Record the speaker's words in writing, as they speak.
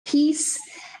peace.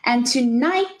 And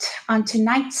tonight, on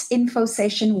tonight's info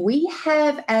session, we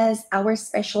have as our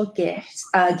special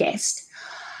guest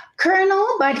Colonel,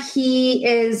 but he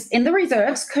is in the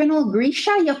reserves, Colonel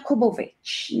Grisha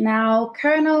Yakubovich. Now,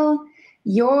 Colonel,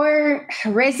 your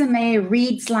resume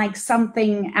reads like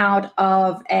something out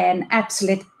of an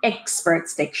absolute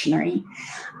expert's dictionary.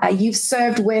 You've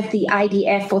served with the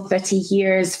IDF for 30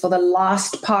 years, for the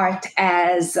last part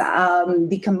as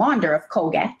the commander of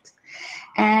Kogat.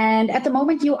 And at the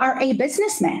moment, you are a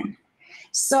businessman.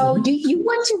 So do you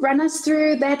want to run us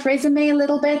through that resume a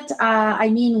little bit? I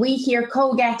mean, we hear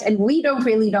Kogat and we don't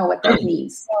really know what that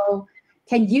means. So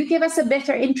can you give us a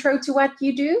better intro to what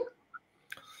you do?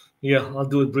 Yeah, I'll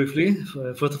do it briefly.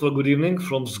 First of all, good evening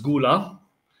from Sgula.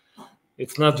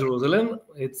 It's not Jerusalem.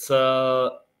 It's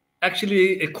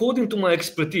actually, according to my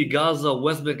expertise, Gaza,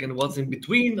 West Bank, and what's in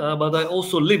between, but I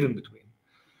also live in between.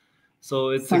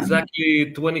 So it's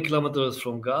exactly 20 kilometers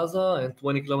from Gaza and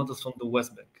 20 kilometers from the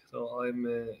West Bank. So I'm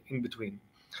in between.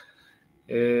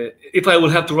 If I will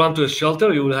have to run to a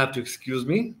shelter, you will have to excuse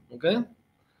me, okay?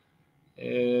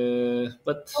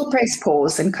 But I'll press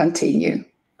pause and continue.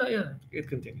 Yeah, it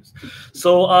continues.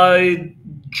 So I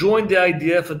joined the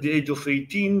IDF at the age of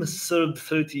 18, served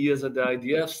 30 years at the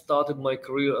IDF, started my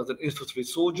career as an infantry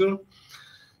soldier.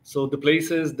 So the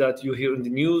places that you hear in the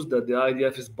news that the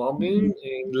IDF is bombing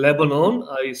in Lebanon,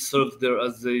 I served there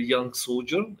as a young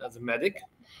soldier, as a medic.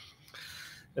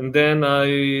 And then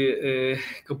I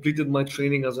completed my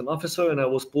training as an officer, and I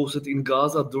was posted in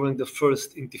Gaza during the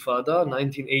first Intifada,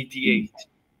 1988.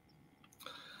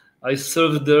 I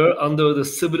served there under the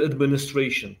civil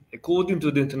administration. According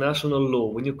to the international law,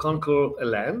 when you conquer a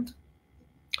land,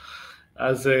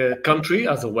 as a country,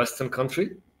 as a Western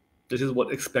country, this is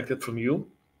what's expected from you.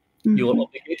 You are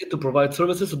obligated to provide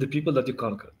services to the people that you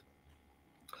conquered.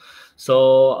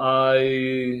 So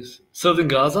I served in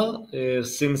Gaza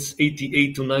since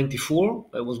 88 to 94.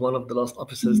 I was one of the last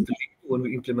officers to leave when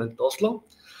we implemented Oslo.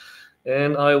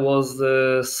 And I was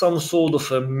some sort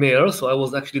of a mayor. So I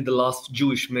was actually the last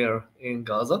Jewish mayor in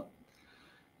Gaza.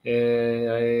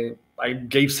 I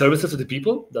gave services to the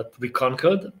people that we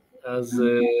conquered as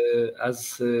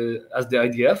the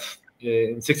IDF.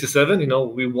 In 67,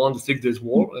 we won the 6 Days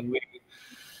War, and we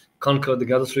conquered the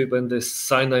Gaza Strip and the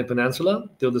Sinai Peninsula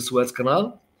till the Suez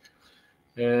Canal.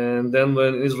 And then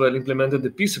when Israel implemented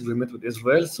the peace agreement with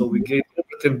Israel, so we gave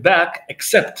everything back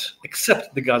except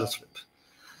the Gaza Strip.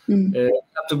 I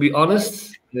have to be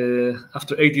honest,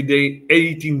 after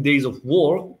 18 days of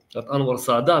war, that Anwar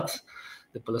Sadat,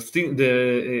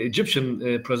 the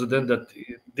Egyptian president that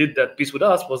did that peace with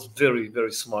us, was very,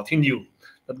 very smart. He knew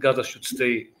that Gaza should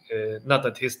stay not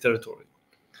at his territory.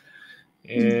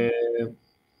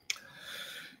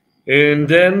 And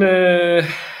then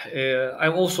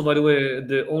I'm also, by the way,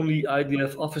 the only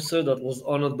IDF officer that was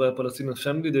honored by a Palestinian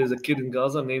family. There's a kid in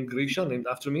Gaza named Grisha, named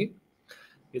after me.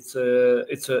 It's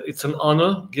an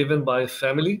honor given by a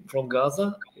family from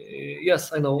Gaza.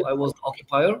 Yes, I know I was the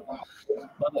occupier,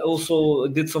 but I also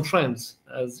did some friends,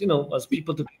 as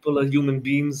people to people, as human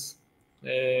beings.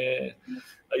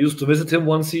 I used to visit him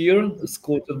once a year,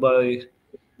 escorted by,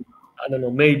 I don't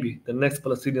know, maybe the next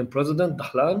Palestinian president,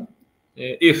 Dahlan,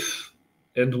 if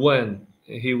and when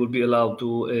he will be allowed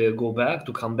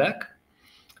to come back.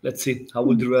 Let's see how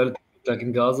will the reality look like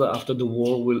in Gaza after the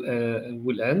war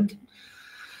will end.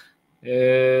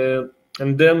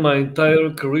 And then my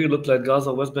entire career looked like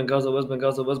Gaza, West Bank, Gaza, West Bank,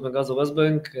 Gaza, West Bank, Gaza, West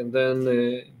Bank, and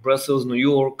then Brussels, New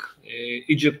York,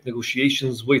 Egypt,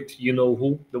 negotiations with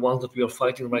who, the ones that we are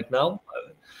fighting right now.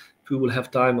 If we will have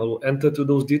time, I will enter to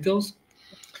those details.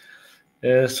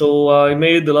 So I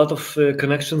made a lot of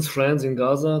connections, friends in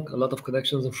Gaza, a lot of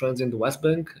connections and friends in the West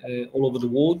Bank, all over the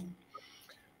world.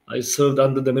 I served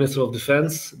under the Minister of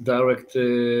Defense, direct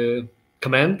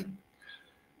command.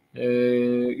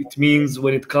 It means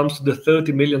when it comes to the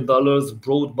 $30 million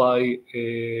brought by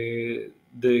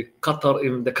the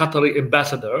Qatari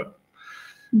ambassador,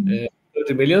 30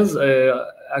 millions,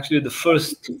 actually the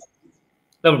first,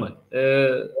 never mind.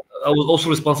 I was also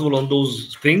responsible on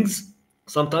those things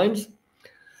sometimes.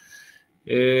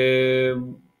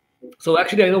 So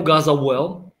actually I know Gaza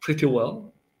pretty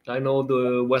well. I know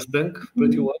the West Bank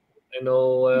pretty well. I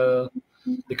know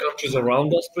the countries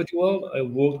around us pretty well. I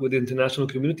work with the international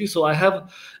community. So I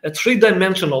have a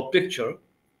three-dimensional picture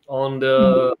on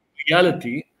the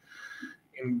reality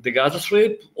in the Gaza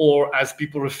Strip, or as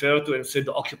people refer to and say,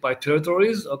 the occupied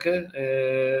territories, okay?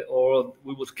 Or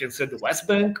we can say the West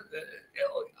Bank.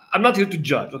 I'm not here to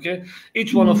judge, okay?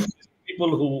 Each one of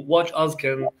people who watch us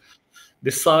can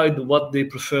decide what they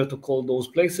prefer to call those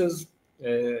places.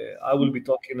 I will be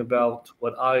talking about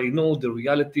what I know, the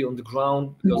reality on the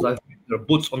ground, because I've been there,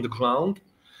 boots on the ground,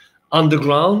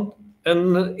 underground,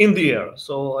 and in the air.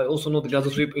 So I also know the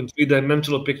Gaza Strip in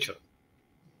three-dimensional picture.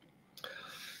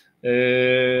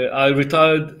 I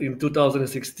retired in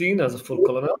 2016 as a full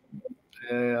colonel.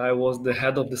 I was the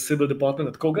head of the civil department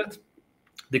at Kogat,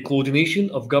 the coordination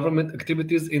of government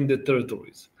activities in the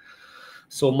territories.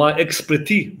 So my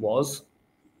expertise was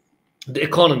the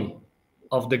economy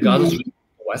of the Gaza Strip,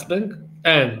 West Bank,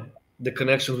 and the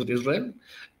connections with Israel,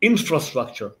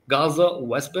 infrastructure, Gaza,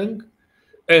 West Bank,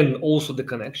 and also the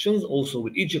connections also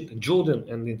with Egypt and Jordan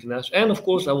and the international. And of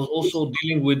course, I was also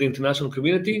dealing with the international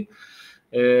community.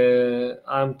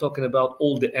 I'm talking about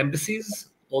all the embassies,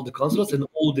 all the consulates, and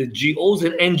all the GOs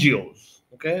and NGOs.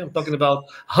 Okay, I'm talking about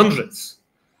hundreds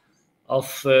of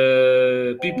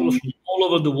people from all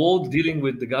over the world dealing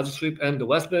with the Gaza Strip and the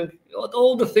West Bank.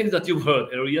 All the things that you've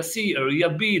heard: Area C, Area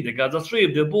B, the Gaza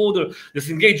Strip, the border,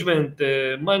 disengagement,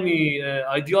 money,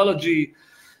 ideology,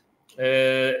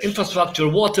 infrastructure,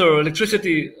 water,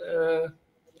 electricity.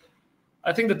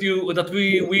 I think that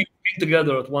we been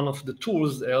together at one of the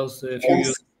tours else a few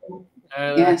years ago,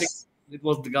 and I think it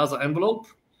was the Gaza envelope.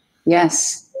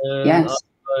 Yes. And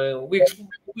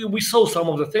we saw some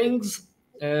of the things.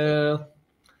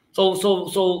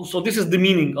 So this is the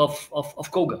meaning of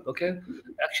Kogat, okay?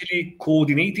 Actually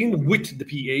coordinating with the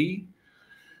PA,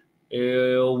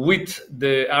 with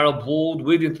the Arab world,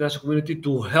 with the international community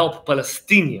to help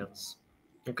Palestinians,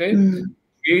 okay?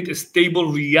 Create a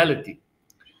stable reality,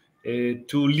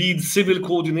 to lead civil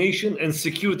coordination and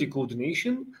security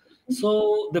coordination.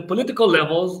 So the political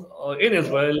levels in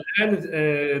Israel and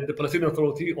the Palestinian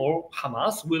Authority or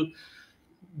Hamas will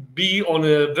be on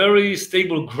a very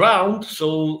stable ground,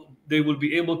 so they will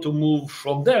be able to move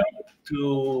from there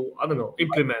to, I don't know,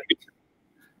 implement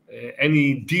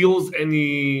any deals,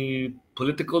 any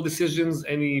political decisions,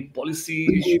 any policy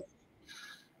issues.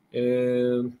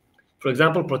 For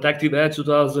example, Protective Act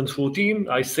 2014,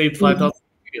 I saved 5,000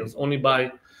 millions only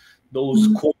by those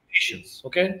coordinations,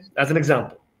 okay? As an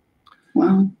example.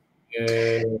 Wow.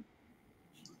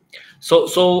 So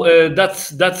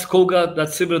that's Kogat,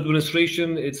 that's civil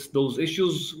administration. It's those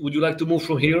issues. Would you like to move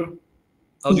from here?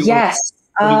 Yes.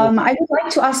 I would like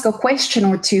to ask a question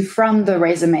or two from the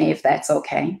resume, if that's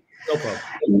okay. No problem.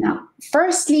 Now,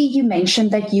 firstly, you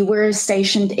mentioned that you were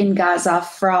stationed in Gaza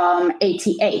from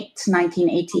 1988 to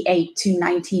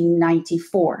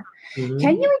 1994.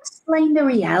 Can you explain the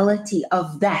reality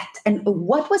of that and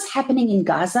what was happening in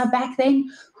Gaza back then?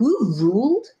 Who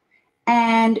ruled?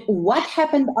 And what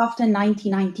happened after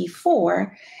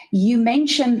 1994? You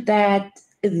mentioned that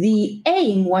the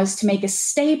aim was to make a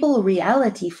stable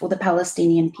reality for the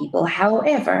Palestinian people.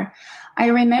 However, I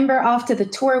remember after the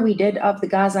tour we did of the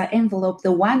Gaza envelope,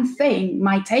 the one thing,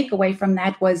 my takeaway from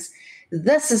that was,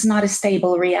 this is not a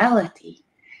stable reality.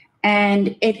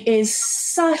 And it is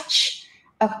such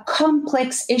a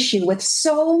complex issue with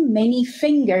so many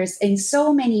fingers in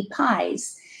so many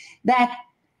pies that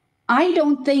I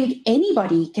don't think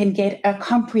anybody can get a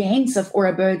comprehensive or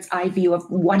a bird's eye view of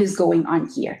what is going on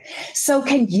here. So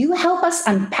can you help us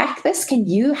unpack this? Can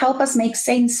you help us make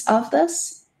sense of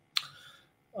this?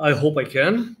 I hope I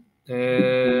can.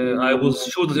 I was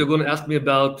sure that you're going to ask me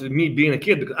about me being a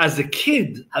kid, because as a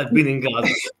kid, I've been in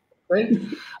Gaza. Right?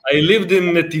 I lived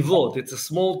in Netivot. It's a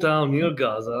small town near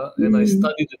Gaza, and I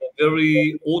studied in a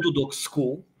very Orthodox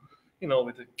school, you know,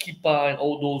 with a kippah and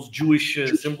all those Jewish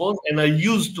symbols. And I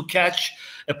used to catch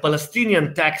a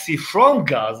Palestinian taxi from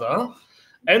Gaza,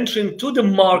 entering to the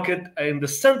market in the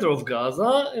center of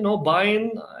Gaza, you know,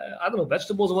 buying, I don't know,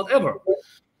 vegetables or whatever.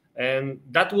 And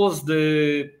that was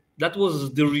the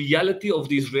reality of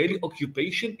the Israeli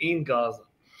occupation in Gaza.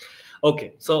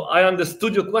 Okay, so I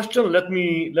understood your question. Let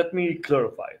me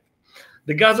clarify.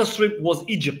 The Gaza Strip was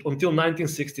Egypt until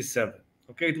 1967.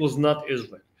 Okay, it was not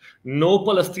Israel. No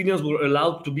Palestinians were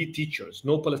allowed to be teachers.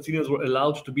 No Palestinians were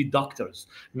allowed to be doctors.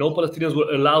 No Palestinians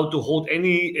were allowed to hold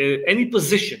any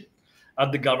position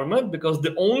at the government, because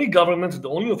the only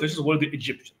officials were the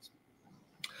Egyptians.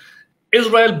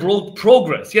 Israel brought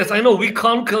progress. Yes, I know we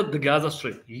conquered the Gaza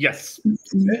Strip. Yes.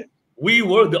 Okay. We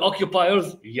were the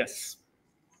occupiers. Yes.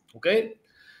 Okay.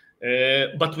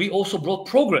 But we also brought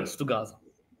progress to Gaza.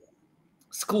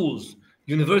 Schools,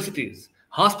 universities,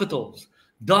 hospitals,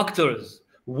 doctors,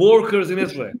 workers in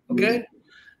Israel. Okay.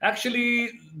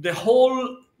 Actually, the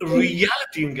whole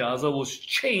reality in Gaza was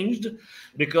changed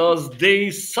because they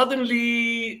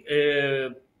suddenly,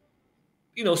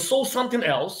 saw something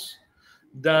else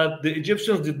that the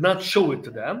Egyptians did not show it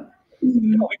to them. We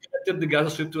connected the Gaza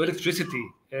Strip to electricity.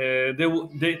 They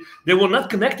were not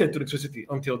connected to electricity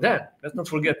until then. Let's not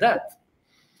forget that.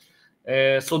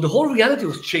 So the whole reality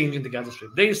was changed in the Gaza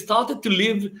Strip. They started to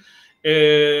live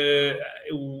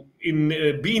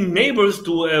being neighbors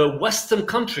to a Western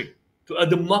country, to a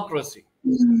democracy.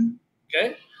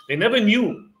 Okay, they never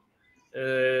knew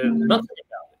nothing about it.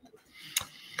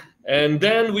 And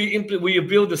then we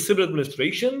built a civil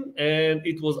administration, and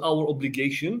it was our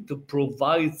obligation to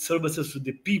provide services to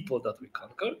the people that we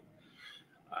conquered.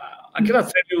 I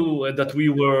cannot tell you that we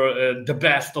were the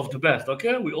best of the best.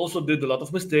 Okay, we also did a lot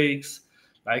of mistakes,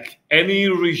 like any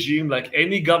regime, like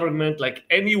any government, like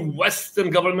any Western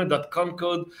government that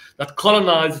conquered, that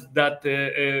colonized, that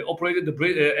operated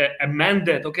a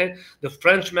mandate. Okay, the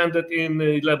French mandate in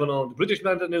Lebanon, the British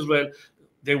mandate in Israel.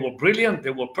 They were brilliant. They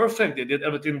were perfect. They did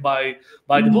everything by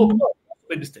the book. No,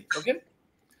 made mistakes. Okay,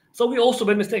 so we also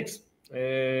made mistakes.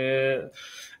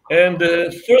 And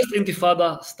the first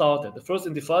Intifada started. The first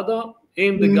Intifada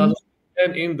in the Gaza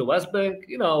and in the West Bank,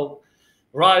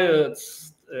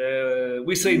 riots.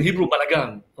 We say in Hebrew,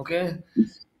 balagan, okay?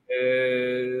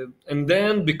 And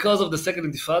then because of the second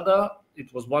Intifada,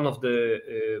 it was one of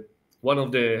the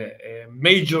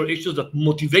major issues that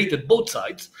motivated both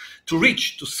sides to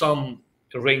reach to some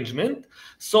arrangement.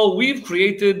 So we've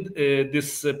created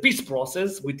this peace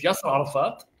process with Yasser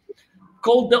Arafat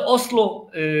called the Oslo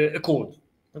Accord.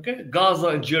 Okay, Gaza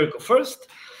and Jericho first.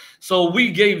 So I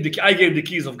gave the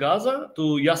keys of Gaza to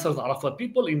Yasser Arafat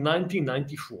people in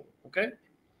 1994. Okay,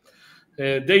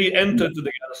 they entered to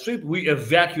the Gaza Strip. We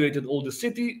evacuated all the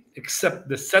city except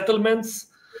the settlements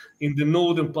in the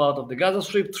northern part of the Gaza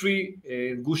Strip, 3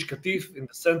 in Gush Katif in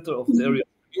the center of the area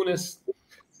of Yunis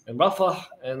and Rafah,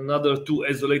 and another 2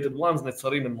 isolated ones,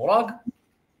 Netzarim and Morag.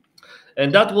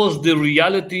 And that was the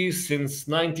reality since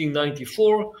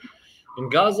 1994 in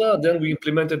Gaza. Then we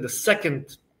implemented the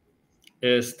second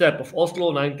step of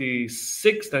Oslo,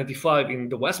 96, 95 in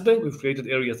the West Bank. We've created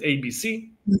areas A, B,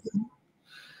 C.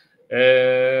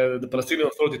 The Palestinian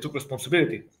Authority took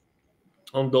responsibility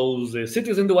on those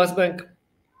cities in the West Bank.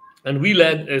 And we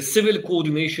led a civil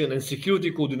coordination and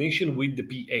security coordination with the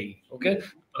PA, okay?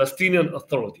 Palestinian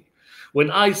Authority. When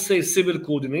I say civil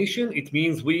coordination, it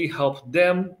means we helped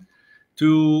them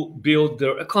to build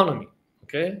their economy,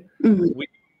 okay? We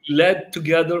led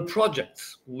together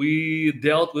projects. We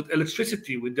dealt with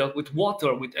electricity, we dealt with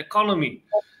water, with economy.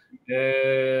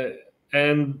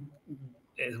 And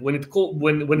when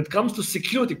it comes to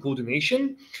security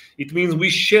coordination, it means we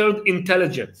shared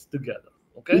intelligence together,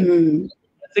 okay?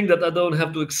 I think that I don't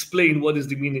have to explain what is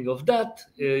the meaning of that.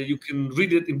 You can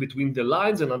read it in between the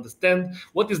lines and understand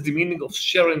what is the meaning of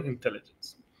sharing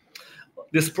intelligence.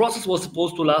 This process was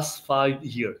supposed to last 5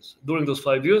 years. During those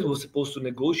 5 years, we were supposed to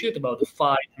negotiate about the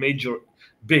 5 major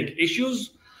big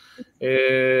issues.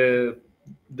 The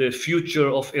future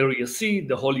of Area C,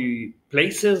 the holy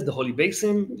places, the holy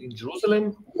basin in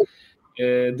Jerusalem,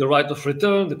 the right of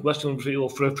return, the question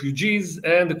of refugees,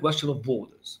 and the question of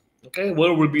borders. Okay,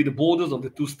 where will be the borders of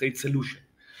the two-state solution?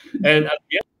 And at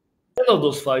the end of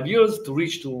those 5 years, to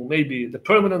reach to maybe the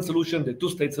permanent solution, the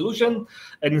two-state solution,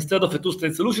 and instead of a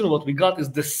two-state solution, what we got is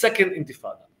the second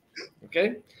Intifada.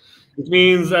 Okay, it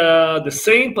means the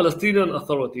same Palestinian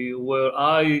Authority where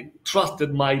I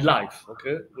trusted my life.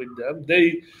 Okay, with them,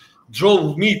 they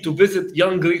drove me to visit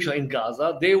young Grisha in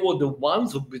Gaza. They were the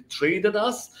ones who betrayed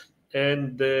us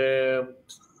and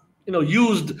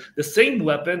used the same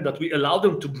weapon that we allowed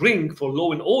them to bring for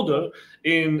law and order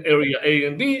in area A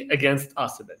and B against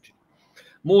us eventually.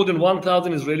 More than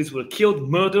 1,000 Israelis were killed,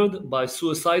 murdered by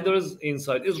suiciders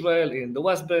inside Israel, in the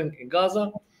West Bank, in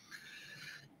Gaza.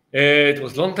 It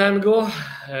was a long time ago.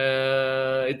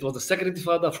 It was the second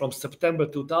Intifada from September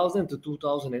 2000 to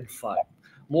 2005.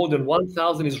 More than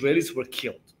 1,000 Israelis were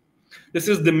killed. This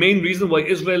is the main reason why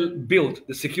Israel built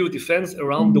the security fence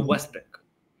around the West Bank.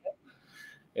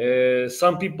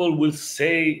 Some people will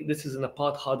say this is an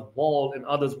apartheid wall, and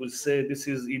others will say this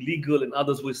is illegal, and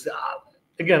others will say,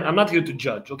 again, I'm not here to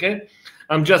judge, okay?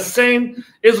 I'm just saying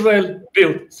Israel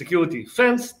built security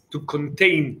fence to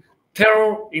contain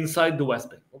terror inside the West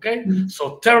Bank, okay?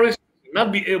 So terrorists will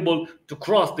not be able to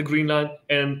cross the green line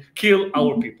and kill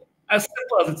our people, as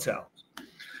simple as it sounds.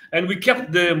 And we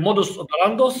kept the modus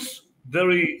operandi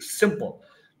very simple.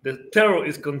 The terror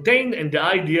is contained, and the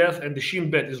IDF and the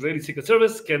Shin Bet, Israeli Secret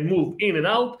Service, can move in and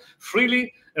out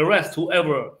freely, arrest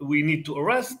whoever we need to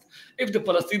arrest. If the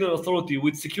Palestinian Authority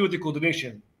with security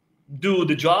coordination do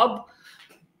the job,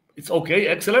 it's okay,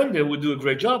 excellent, they will do a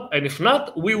great job. And if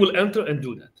not, we will enter and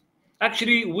do that.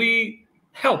 Actually, we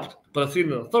helped the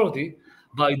Palestinian Authority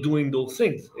by doing those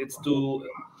things. It's to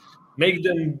make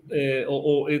them,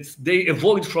 they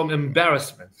avoid from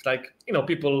embarrassments. Like,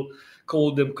 people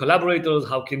call them collaborators.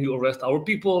 How can you arrest our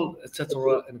people,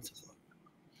 etc., and etc.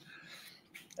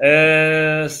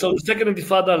 So the second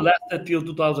Intifada lasted till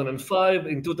 2005.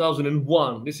 In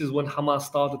 2001, this is when Hamas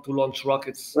started to launch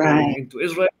rockets into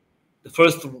Israel. The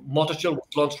first mortar shell was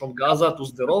launched from Gaza to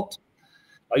Sderot.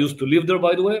 I used to live there,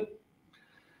 by the way.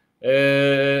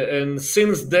 And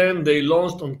since then, they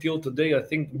launched until today, I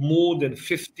think, more than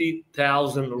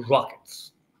 50,000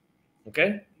 rockets.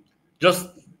 Okay? Just,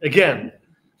 again,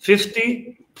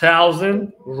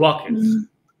 50,000 rockets.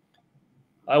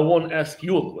 I want to ask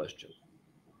you a question.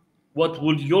 What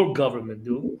would your government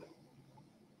do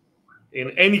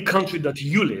in any country that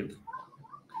you live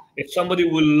if somebody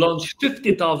will launch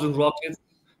 50,000 rockets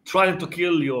trying to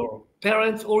kill your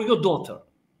parents or your daughter?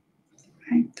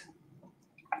 Right.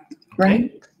 Okay?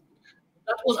 Right.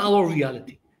 That was our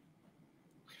reality.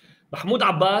 Mahmoud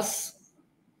Abbas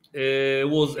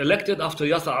was elected after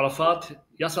Yasser Arafat.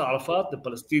 Yasser Arafat, the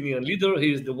Palestinian leader,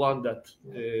 he is the one that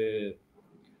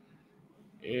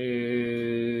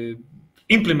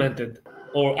implemented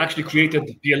or actually created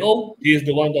the PLO. He is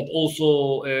the one that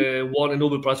also won a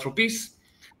Nobel Prize for Peace.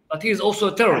 But he is also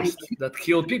a terrorist that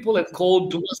killed people and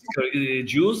called to massacre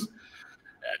Jews.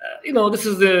 This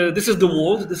is the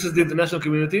world. This is the international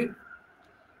community.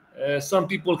 Some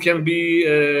people can be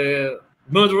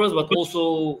murderers, but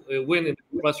also win a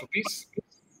prize for peace.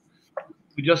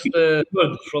 We just heard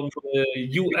from the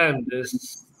UN the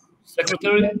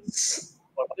secretary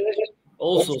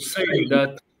also saying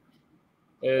that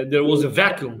there was a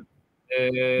vacuum.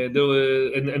 And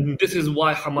this is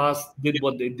why Hamas did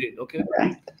what they did. Okay.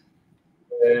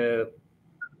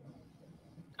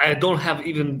 I don't have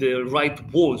even the right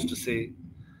words to say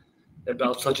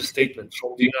about such a statement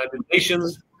from the United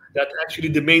Nations, that actually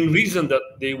the main reason that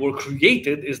they were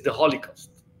created is the Holocaust.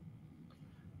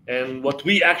 And what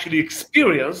we actually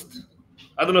experienced,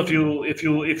 I don't know if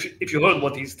you heard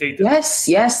what he stated.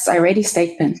 Yes, I read his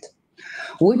statement.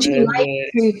 Would you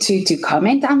like to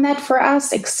comment on that for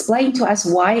us? Explain to us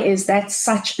why is that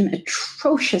such an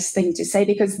atrocious thing to say?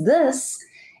 Because this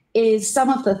is some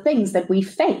of the things that we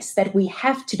face that we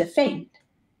have to defend.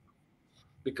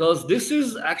 Because this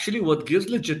is actually what gives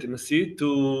legitimacy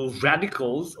to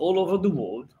radicals all over the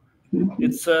world.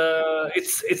 It's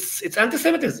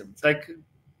anti-Semitism. It's like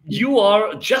you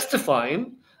are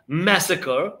justifying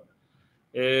massacre,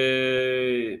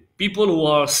 people who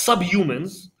are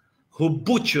subhumans, who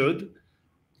butchered,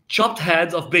 chopped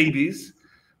heads of babies,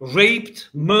 raped,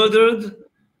 murdered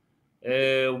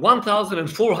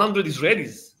 1,400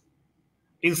 Israelis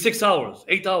in 6 hours,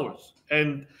 8 hours.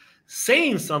 And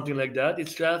saying something like that,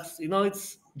 it's just,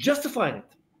 it's justifying it.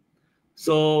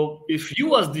 So if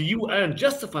you as the UN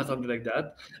justify something like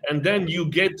that, and then you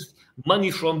get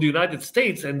money from the United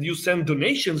States and you send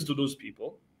donations to those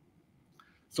people,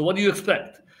 so what do you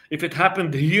expect? If it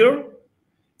happened here,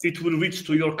 it will reach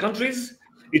to your countries,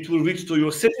 it will reach to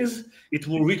your cities, it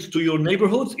will reach to your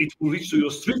neighborhoods, it will reach to your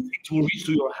streets, it will reach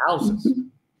to your houses.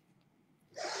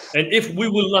 And if we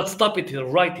will not stop it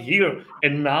right here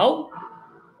and now,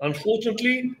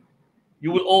 unfortunately,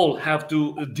 you will all have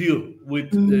to deal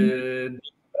with and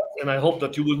I hope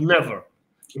that you will never,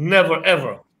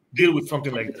 ever deal with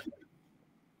something like that.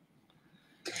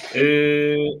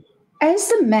 As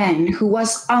the man who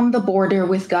was on the border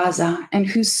with Gaza and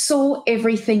who saw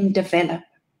everything develop,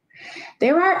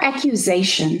 there are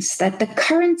accusations that the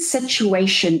current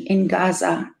situation in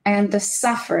Gaza and the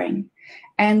suffering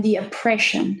and the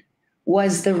oppression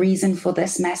was the reason for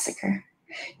this massacre.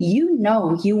 You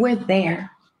were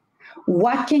there.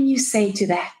 What can you say to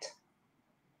that?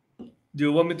 Do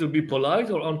you want me to be polite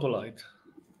or unpolite?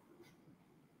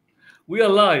 We are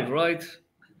live, right?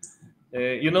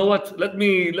 You know what? Let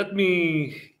me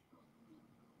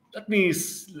explain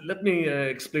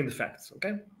the facts.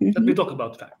 Okay. Let me talk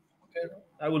about facts. Okay?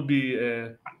 I will be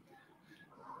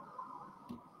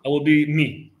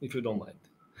me, if you don't mind.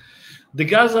 The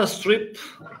Gaza Strip.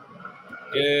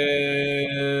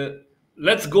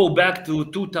 Let's go back to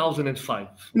 2005.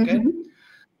 Okay.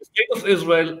 The state of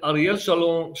Israel, Ariel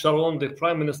Sharon, the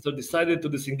prime minister, decided to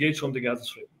disengage from the Gaza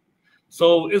Strip.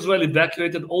 So Israel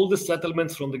evacuated all the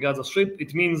settlements from the Gaza Strip.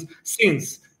 It means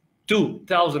since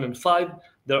 2005,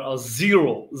 there are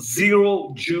zero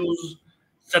Jews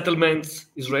settlements,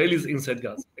 Israelis inside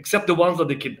Gaza, except the ones that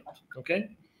they kidnapped. Okay,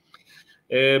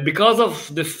 because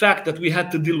of the fact that we had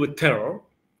to deal with terror.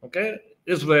 Okay,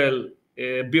 Israel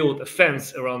built a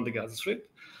fence around the Gaza Strip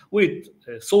with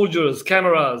soldiers,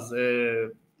 cameras,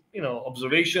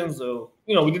 observations.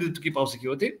 We needed to keep our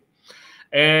security.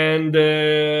 And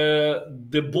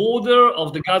the border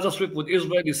of the Gaza Strip with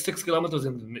Israel is 6 kilometers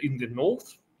in the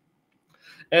north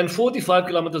and 45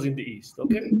 kilometers in the east.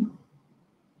 Okay.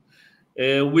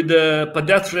 with the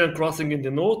pedestrian crossing in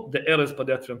the north, the Erez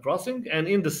pedestrian crossing, and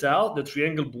in the south, the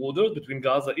triangle border between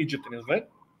Gaza, Egypt, and Israel.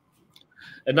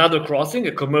 Another crossing,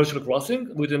 a commercial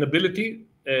crossing, with an ability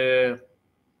to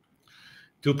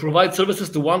provide services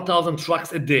to 1,000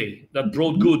 trucks a day that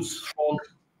brought goods from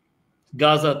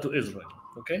Gaza to Israel.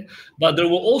 Okay, but there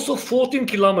were also 14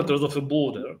 kilometers of a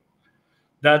border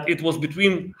that it was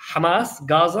between Hamas,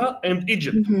 Gaza, and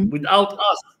Egypt, without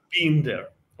us being there.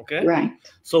 Okay, Right.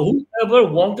 so whoever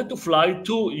wanted to fly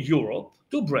to Europe,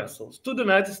 to Brussels, to the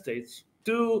United States,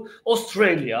 to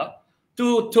Australia,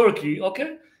 to Turkey,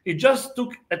 okay, he just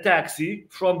took a taxi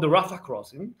from the Rafah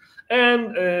crossing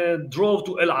and drove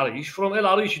to El Arish. From El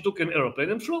Arish, he took an airplane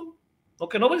and flew.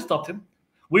 Okay, nobody stopped him.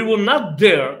 We were not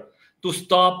there to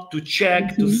stop, to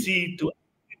check, to see.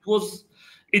 It was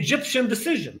Egyptian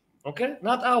decision, okay,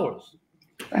 not ours.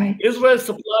 Right. Israel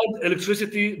supplied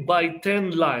electricity by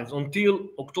 10 lines until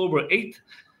October 8th.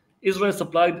 Israel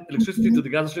supplied electricity to the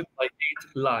Gaza Strip by 8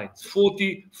 lines,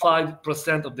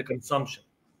 45% of the consumption.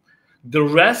 The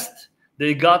rest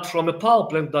they got from a power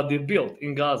plant that they built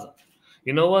in Gaza.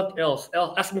 You know what else?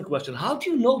 Ask me a question. How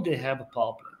do you know they have a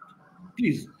power plant?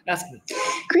 Please ask me.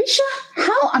 Grisha,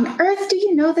 how on earth do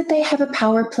you know that they have a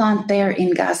power plant there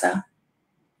in Gaza?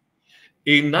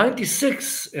 In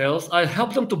 96, I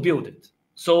helped them to build it.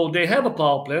 So they have a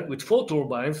power plant with 4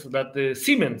 turbines that the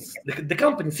Siemens, the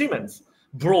company Siemens,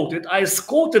 brought it. I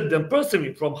escorted them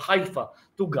personally from Haifa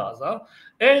to Gaza.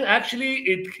 And actually,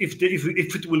 if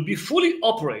it will be fully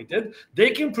operated, they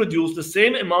can produce the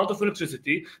same amount of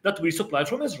electricity that we supply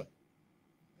from Israel.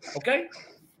 Okay?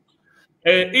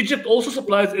 Egypt also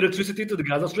supplies electricity to the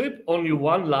Gaza Strip, only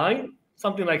one line,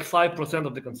 something like 5%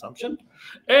 of the consumption.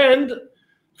 And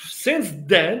since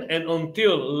then, and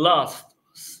until last,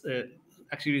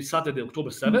 actually Saturday, October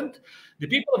 7th, the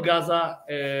people of Gaza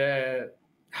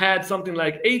had something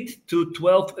like 8 to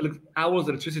 12 hours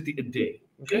electricity a day.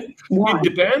 Okay, Why? It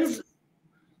depends,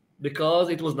 because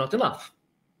it was not enough.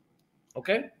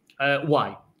 Okay,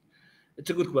 why? It's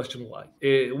a good question. Why?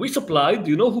 We supplied. Do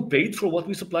you know who paid for what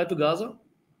we supplied to Gaza?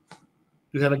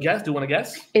 Do you have a guess? Do you want to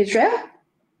guess? Israel?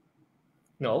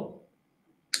 No.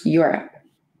 Europe.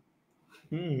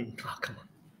 Oh, come on.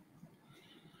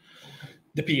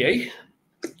 The PA,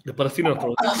 the Palestinian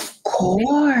Authority. Of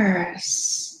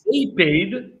course. They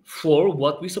paid for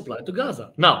what we supplied to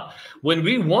Gaza. Now, when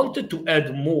we wanted to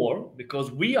add more,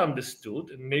 because we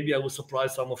understood, and maybe I will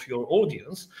surprise some of your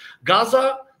audience,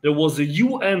 Gaza, there was a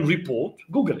UN report.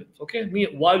 Google it, okay?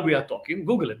 While we are talking,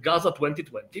 Google it. Gaza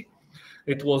 2020.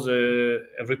 It was a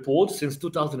report since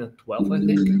 2012, I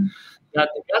think, that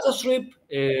the Gaza Strip,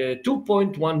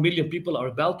 2.1 million people are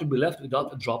about to be left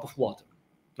without a drop of water.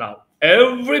 Now,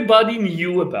 everybody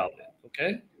knew about it,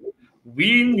 okay?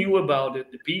 We knew about it.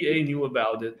 The PA knew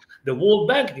about it. The World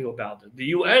Bank knew about it. The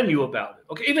UN knew about it.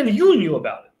 Okay, even you knew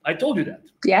about it. I told you that.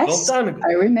 Yes, long time ago.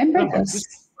 I remember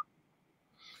this.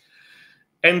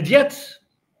 And yet,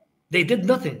 they did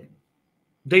nothing.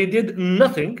 They did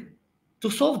nothing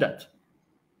to solve that.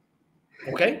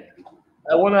 Okay,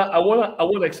 I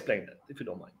wanna explain that, if you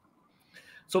don't mind.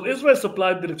 So Israel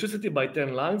supplied the electricity by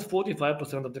 10 lines,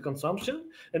 45% of the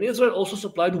consumption, and Israel also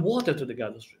supplied water to the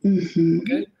Gaza Strip.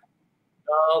 Okay.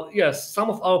 Yes, some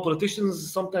of our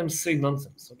politicians sometimes say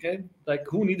nonsense. Okay, like,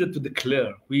 who needed to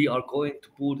declare we are going to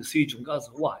pull the siege on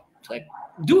Gaza? Why? It's like,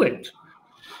 do it.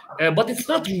 But it's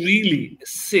not really a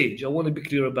siege. I want to be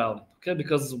clear about it. Okay,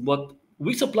 because what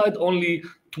we supplied only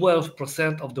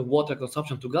 12% of the water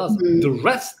consumption to Gaza. The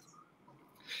rest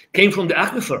came from the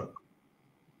aquifer.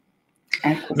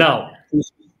 Now,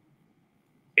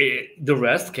 the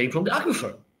rest came from the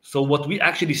aquifer. So what we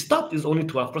actually stopped is only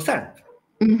 12%.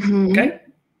 Okay?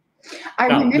 I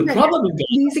remember the problem that.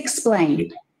 Please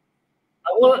explain.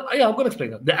 I'm going to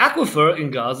explain that. The aquifer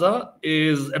in Gaza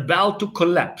is about to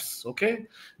collapse, okay?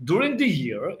 During the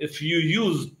year, if you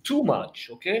use too much,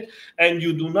 okay, and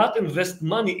you do not invest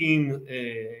money in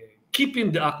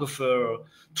keeping the aquifer,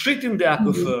 treating the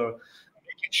aquifer,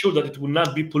 making sure that it will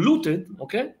not be polluted,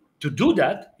 okay? To do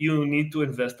that, you need to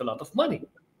invest a lot of money,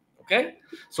 okay?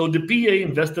 So the PA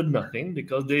invested nothing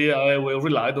because they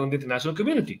relied on the international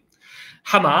community.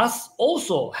 Hamas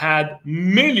also had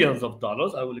millions of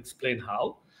dollars. I will explain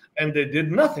how, and they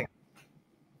did nothing.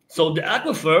 So the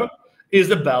aquifer is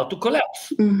about to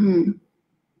collapse. And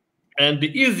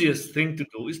the easiest thing to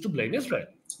do is to blame Israel.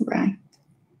 Right.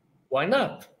 Why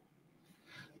not?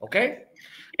 Okay.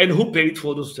 And who paid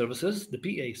for those services? The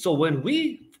PA. So when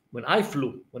I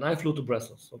flew to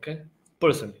Brussels, okay,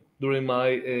 personally, during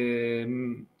my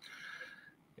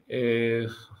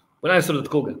when I started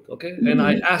Kogat, okay, and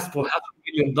I asked for $500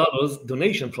 million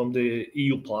donation from the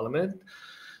EU Parliament.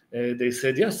 They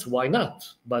said, yes, why not?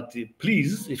 But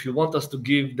please, if you want us to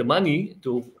give the money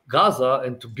to Gaza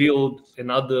and to build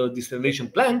another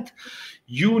desalination plant,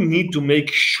 you need to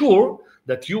make sure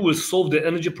that you will solve the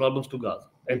energy problems to Gaza.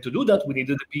 And to do that, we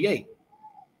needed a PA.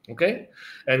 Okay?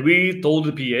 And we told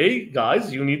the PA,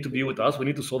 guys, you need to be with us. We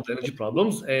need to solve the energy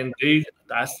problems. And they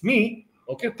asked me,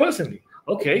 okay, personally,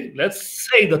 okay, let's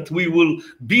say that we will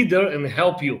be there and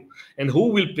help you. And who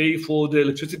will pay for the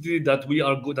electricity that you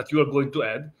are going to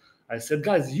add? I said,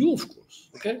 guys, you, of course,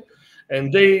 okay?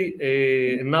 And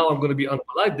they, now I'm going to be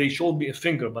unpolite, they showed me a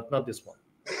finger, but not this one,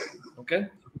 okay?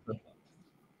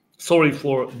 Sorry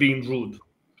for being rude.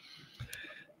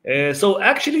 So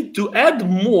actually, to add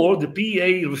more, the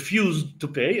PA refused to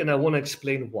pay, and I want to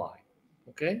explain why,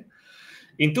 okay?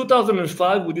 In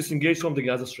 2005, we disengaged from the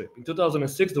Gaza Strip. In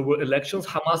 2006, there were elections.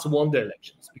 Hamas won the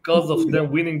elections. Because of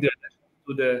them winning the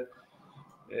election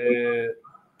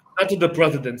not to the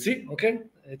presidency, okay?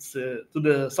 It's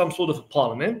to some sort of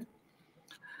parliament.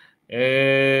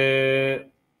 They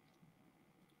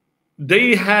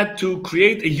had to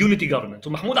create a unity government. So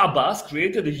Mahmoud Abbas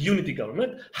created a unity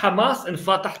government, Hamas and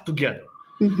Fatah together.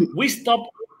 We stopped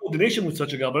coordination with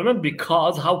such a government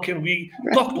because how can we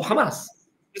talk to Hamas?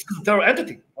 This is a terror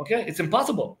entity, okay? It's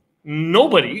impossible.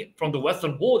 Nobody from the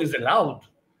Western world is allowed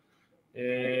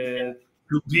to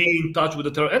be in touch with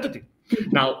the terror entity.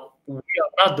 Now, we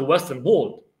are not the Western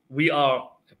world. We are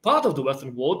a part of the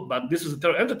Western world, but this is a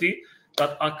terror entity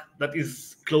that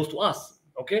is close to us,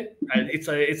 okay? And it's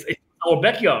our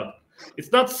backyard.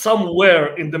 It's not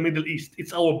somewhere in the Middle East.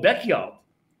 It's our backyard,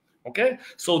 okay?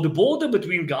 So the border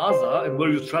between Gaza and where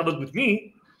you traveled with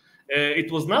me,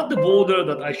 it was not the border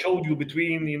that I showed you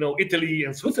between, Italy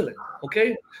and Switzerland,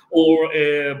 okay? Or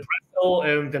Brussels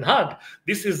and Den Haag.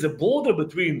 This is the border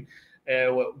between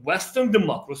Western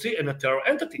democracy and a terror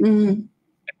entity.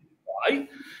 Why?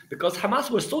 Because Hamas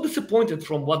was so disappointed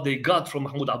from what they got from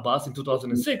Mahmoud Abbas in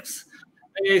 2006.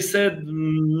 They said,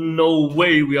 no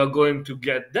way we are going to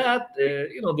get that. They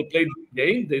played the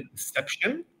game, the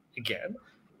deception again.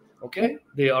 Okay?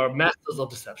 They are masters of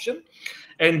deception.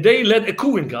 And they led a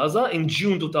coup in Gaza in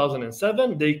June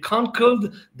 2007. They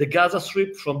conquered the Gaza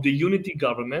Strip from the unity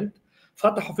government.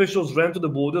 Fatah officials ran to the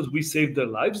borders. We saved their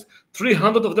lives.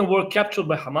 300 of them were captured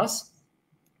by Hamas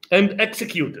and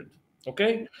executed.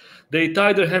 Okay? They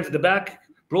tied their hands at the back,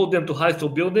 brought them to high-school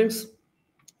buildings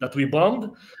that we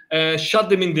bombed, shot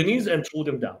them in the knees and threw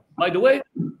them down. By the way,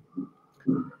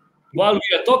 while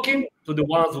we are talking to the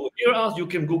ones who hear us, you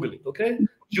can Google it, okay?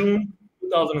 June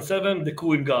 2007, the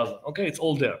coup in Gaza, okay? It's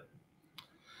all there.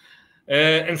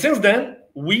 And since then,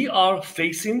 we are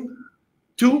facing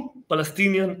two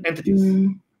Palestinian entities.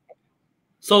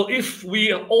 So if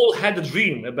we all had a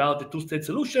dream about a two-state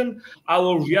solution,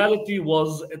 our reality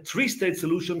was a three-state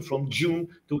solution from June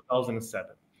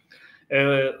 2007.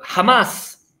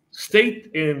 Hamas state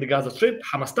in the Gaza Strip,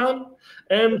 Hamastan,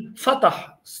 and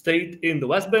Fatah state in the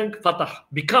West Bank, Fatah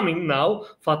becoming now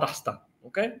Fatahstan,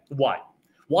 okay?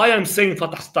 Why I'm saying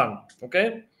Fatahstan,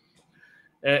 okay?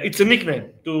 It's a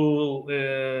nickname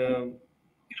to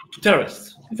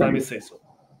terrorists, if I may say so.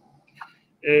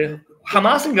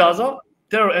 Hamas in Gaza,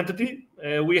 terror entity,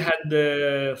 we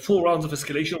had 4 rounds of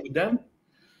escalation with them.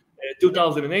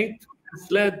 2008,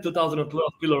 SLED,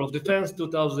 2012, Pillar of Defense,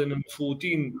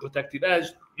 2014, Protective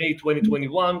Edge, May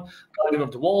 2021, Guardian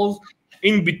of the Walls.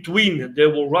 In between, there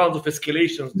were rounds of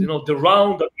escalations, the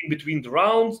round in between the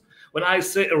rounds. When I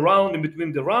say a round in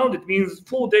between the round, it means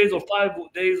 4 days or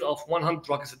 5 days of 100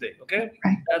 rockets a day, okay?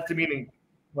 That's the meaning of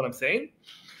what I'm saying.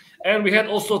 And we had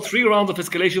also 3 rounds of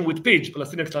escalation with PIJ,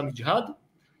 Palestinian Islamic Jihad,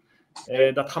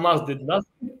 that Hamas did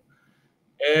nothing.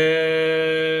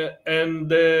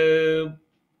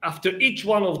 After each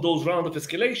one of those rounds of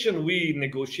escalation, we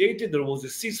negotiated. There was a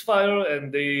ceasefire,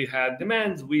 and they had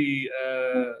demands. We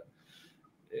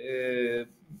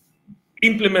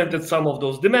implemented some of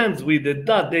those demands. We did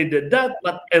that, they did that.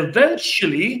 But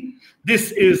eventually,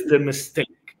 this is the mistake.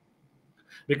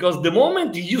 Because the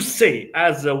moment you say,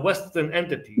 as a Western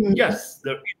entity, yes,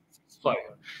 there is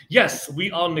ceasefire. Yes,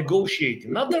 we are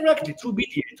negotiating, not directly through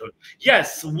mediator.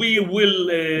 Yes, we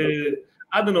will,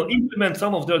 implement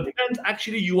some of their demands.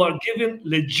 Actually, you are giving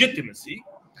legitimacy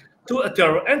to a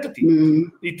terror entity.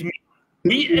 It means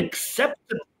we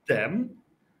accepted them,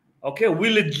 okay? We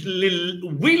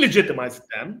legitimized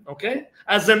them, okay?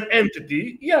 As an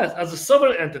entity, yes, as a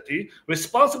sovereign entity,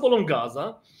 responsible on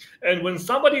Gaza. And when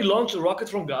somebody launched a rocket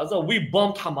from Gaza, we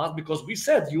bombed Hamas because we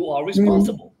said you are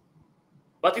responsible.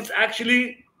 But it's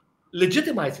actually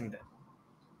legitimizing them.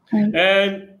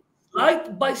 And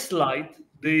slide by slide,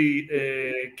 they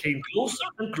came closer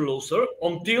and closer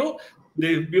until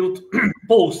they built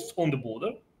posts on the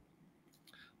border,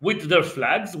 with their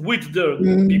flags, with their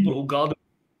people who guard,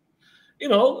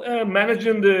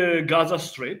 managing the Gaza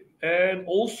Strip, and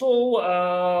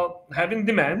also having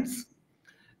demands.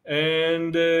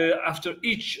 And after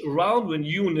each round, when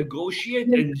you negotiate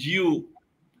and you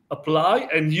apply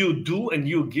and you do and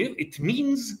you give, it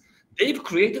means they've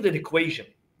created an equation,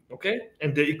 okay?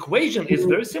 And the equation is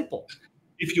very simple.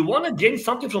 If you want to gain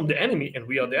something from the enemy, and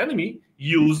we are the enemy,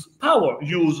 use power,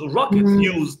 use rockets,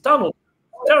 use tunnels,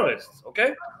 terrorists,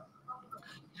 okay?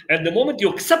 And the moment you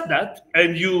accept that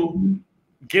and you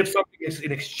give something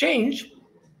in exchange,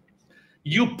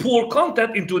 you pour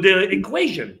content into the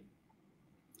equation.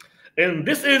 And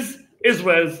this is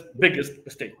Israel's biggest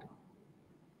mistake.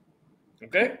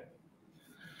 Okay?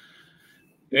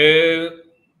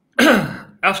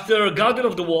 After Garden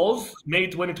of the Walls, May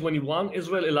 2021,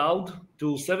 Israel allowed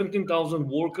to 17,000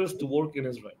 workers to work in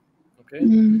Israel.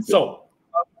 Okay? So,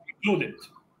 included.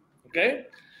 Okay?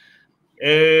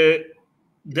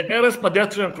 The Erez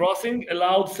pedestrian crossing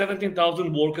allowed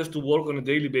 17,000 workers to work on a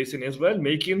daily basis in Israel,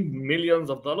 making millions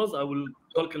of dollars. I will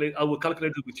calculate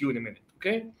it with you in a minute.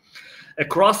 Okay? A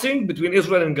crossing between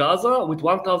Israel and Gaza with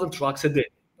 1,000 trucks a day.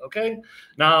 Okay?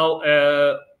 Now,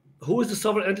 who is the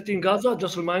sovereign entity in Gaza?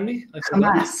 Just remind me.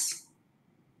 Hamas.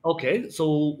 Okay,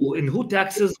 so and who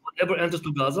taxes whatever enters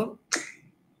to Gaza?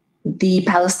 The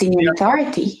Palestinian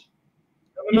Authority.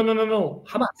 No.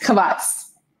 Hamas.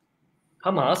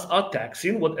 Hamas are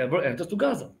taxing whatever enters to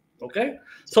Gaza. Okay?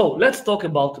 So let's talk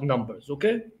about numbers.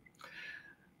 Okay?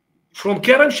 From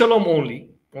Kerem Shalom only.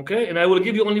 Okay, and I will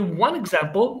give you only one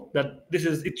example that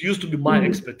it used to be my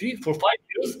expertise. For 5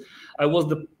 years, I was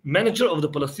the manager of the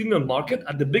Palestinian market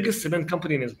at the biggest cement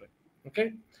company in Israel.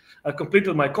 Okay, I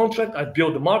completed my contract, I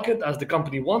built the market as the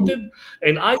company wanted,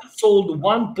 and I sold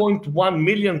 1.1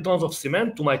 million tons of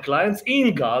cement to my clients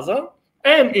in Gaza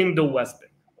and in the West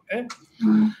Bank.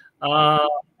 Okay,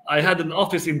 I had an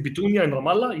office in Bitunia in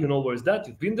Ramallah. You know where is that?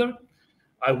 You've been there.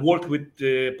 I worked with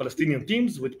Palestinian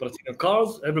teams, with Palestinian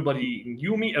cars. Everybody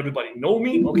knew me. Everybody know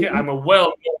me. Okay, I'm a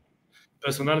well-known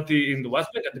personality in the West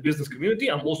Bank at the business community.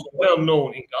 I'm also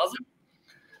well-known in Gaza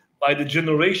by the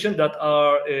generation that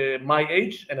are my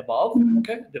age and above.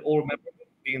 Okay, they all remember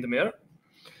being the mayor.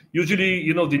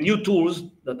 Usually, the new tours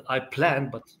that I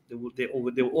planned, but they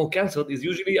were all canceled, is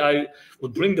usually I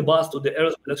would bring the bus to the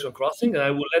Erez pedestrian crossing, and I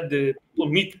would let the people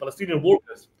meet Palestinian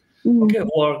workers, okay,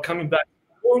 who are coming back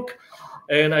to work.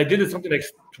 And I did it something like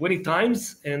 20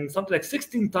 times, and something like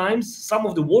 16 times, some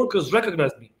of the workers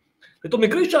recognized me. They told me,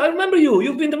 Grisha, I remember you.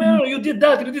 You've been the mayor. You did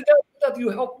that. You did that. You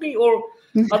helped me. Or,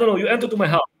 I don't know, you entered to my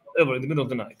house, whatever, in the middle of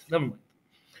the night. Never mind.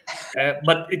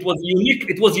 But it was unique.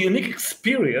 It was a unique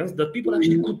experience that people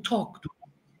actually could talk to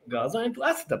Gaza and to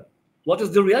ask them, what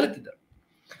is the reality there?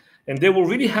 And they were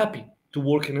really happy to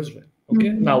work in Israel. Okay.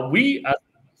 Now, we as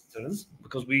Westerners,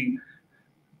 because we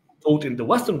thought in the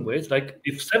Western ways, like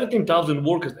if 17,000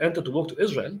 workers enter to work to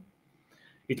Israel,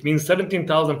 it means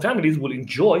 17,000 families will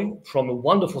enjoy from a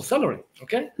wonderful salary.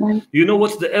 Okay, you know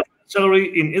what's the average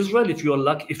salary in Israel if you are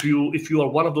lucky? If you are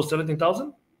one of those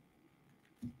 17,000?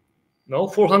 No,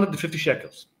 450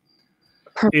 shekels.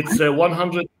 It's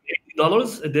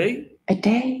 $180 a day. A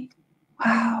day?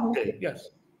 Wow. Okay, yes.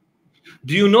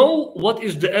 Do you know what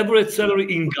is the average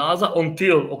salary in Gaza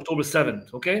until October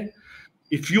 7th? Okay.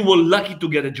 If you were lucky to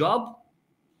get a job,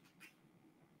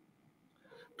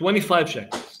 25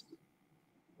 shekels.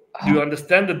 Do you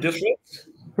understand the difference?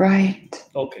 Right.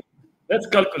 Okay. Let's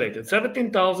calculate it.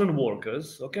 17,000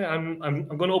 workers. Okay. I'm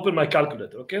going to open my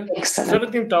calculator. Okay. Excellent.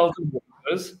 17,000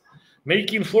 workers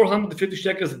making 450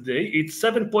 shekels a day. It's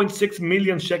 7.6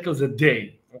 million shekels a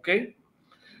day. Okay.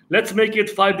 Let's make it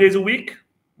 5 days a week.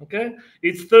 Okay.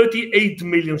 It's 38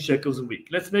 million shekels a week.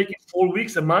 Let's make it 4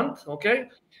 weeks a month. Okay.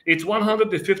 It's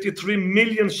 153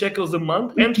 million shekels a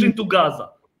month entering to Gaza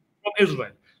from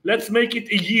Israel. Let's make it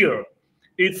a year.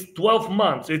 It's 12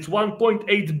 months. It's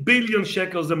 1.8 billion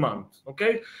shekels a month.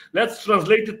 Okay? Let's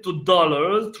translate it to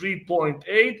dollars,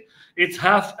 3.8. It's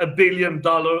 $500 million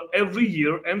every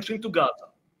year entering to Gaza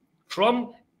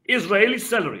from Israeli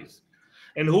salaries.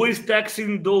 And who is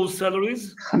taxing those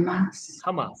salaries?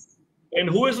 Hamas. And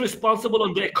who is responsible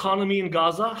on the economy in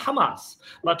Gaza? Hamas.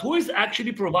 But who is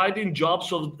actually providing jobs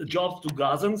to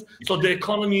Gazans so the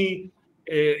economy,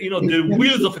 the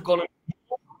wheels of economy?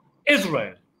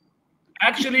 Israel.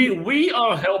 Actually, we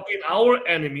are helping our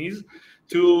enemies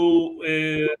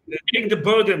to take the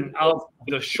burden out of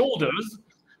their shoulders.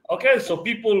 Okay, so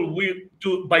people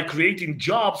by creating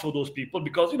jobs for those people,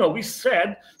 because we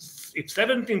said if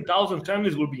 17,000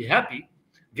 families will be happy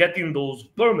getting those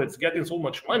permits, getting so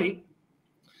much money.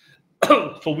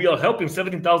 So we are helping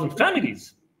 17,000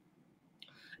 families,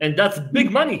 and that's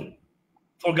big money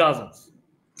for Gazans.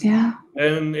 Yeah.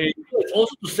 And it's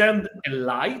also to send a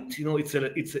light.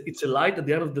 It's a light at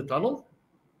the end of the tunnel,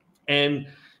 and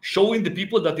showing the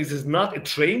people that this is not a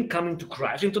train coming to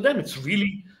crash into them. It's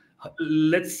really,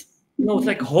 it's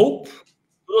like hope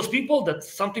to those people that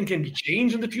something can be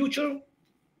changed in the future.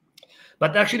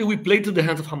 But actually, we played to the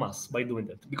hands of Hamas by doing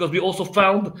that, because we also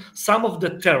found some of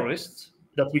the terrorists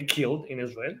that we killed in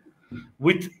Israel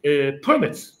with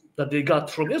permits that they got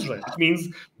from Israel. It means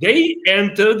they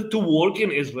entered to work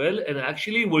in Israel and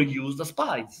actually were used as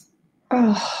spies.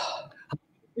 Oh.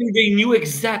 They knew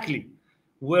exactly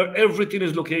where everything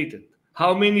is located,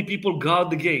 how many people guard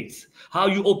the gates, how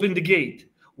you open the gate,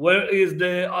 where is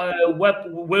the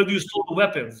where do you store the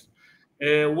weapons,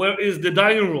 where is the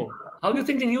dining room. How do you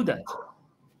think they knew that?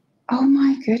 Oh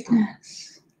my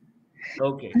goodness.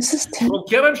 Okay. This is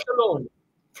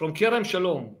From Kerem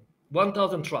Shalom,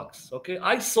 1,000 trucks. Okay,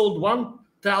 I sold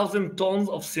 1,000 tons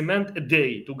of cement a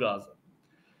day to Gaza.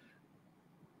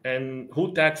 And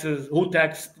who taxed the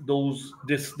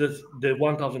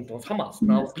 1,000 tons? Hamas.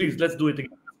 Now, please, let's do it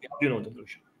again. How do you know that,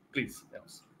 Grisha? Please,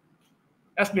 yes.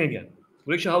 Ask me again.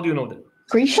 Grisha, how do you know that?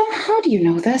 Grisha, how do you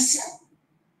know this?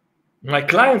 My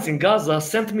clients in Gaza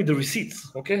sent me the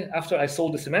receipts, okay, after I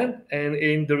sold the cement, and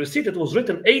in the receipt it was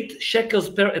written 8 shekels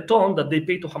per a ton that they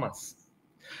pay to Hamas.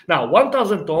 Now,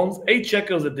 1,000 tons, 8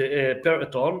 shekels per a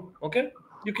ton, okay?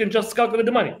 You can just calculate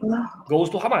the money. Goes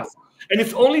to Hamas. And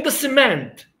it's only the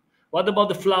cement. What about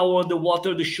the flour, the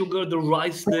water, the sugar, the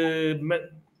rice,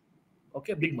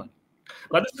 okay, big money.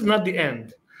 But this is not the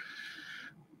end.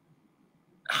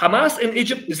 Hamas and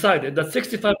Egypt decided that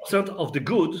 65% of the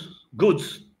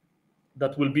goods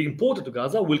that will be imported to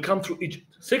Gaza will come through Egypt.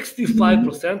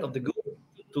 65% of the goods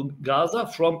to Gaza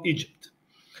from Egypt.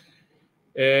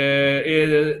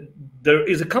 There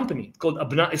is a company called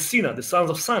Abna Sina, the Sons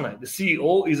of Sinai. The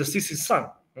CEO is a Sisi's son,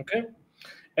 okay?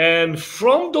 And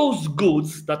from those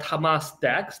goods that Hamas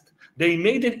taxed, they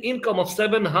made an income of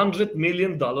 $700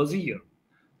 million a year,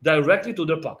 directly to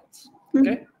their pockets,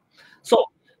 okay? So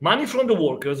money from the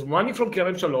workers, money from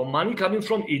Kerem Shalom, money coming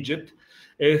from Egypt,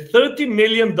 $30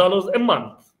 million a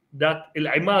month that El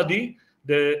Imadi,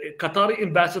 the Qatari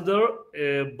ambassador,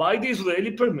 by the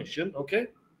Israeli permission, okay,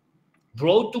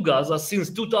 brought to Gaza since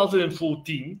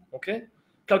 2014, okay?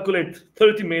 Calculate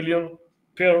 30 million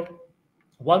per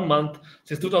 1 month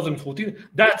since 2014.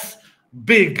 That's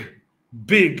big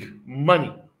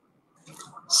money.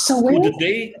 So could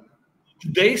they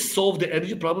solve the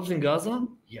energy problems in Gaza?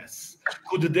 Yes.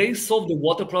 Could they solve the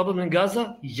water problem in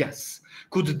Gaza? Yes.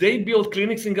 Could they build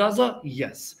clinics in Gaza?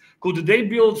 Yes. Could they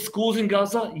build schools in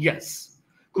Gaza? Yes.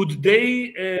 Could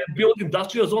they build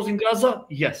industrial zones in Gaza?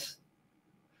 Yes.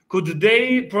 Could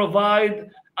they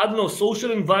provide, I don't know,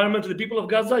 social environment to the people of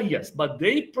Gaza? Yes. But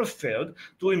they preferred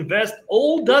to invest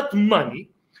all that money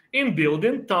in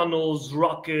building tunnels,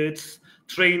 rockets,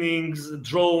 trainings,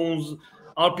 drones,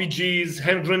 RPGs,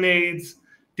 hand grenades,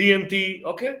 TNT,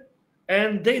 okay?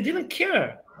 And they didn't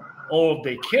care. Or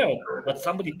they cared, but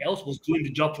somebody else was doing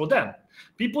the job for them.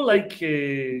 People like,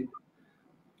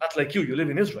 not like you live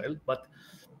in Israel, but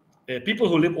people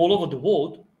who live all over the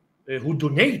world, who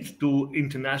donate to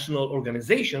international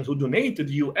organizations, who donate to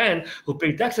the UN, who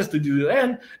pay taxes to the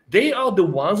UN, they are the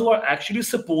ones who are actually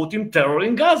supporting terror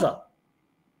in Gaza.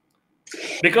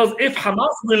 Because if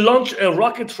Hamas will launch a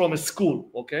rocket from a school,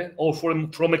 okay, or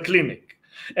from a clinic,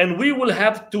 and we will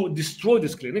have to destroy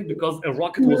this clinic because a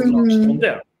rocket was launched from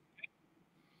there,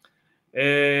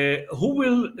 who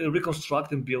will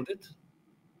reconstruct and build it?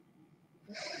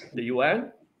 The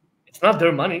UN? It's not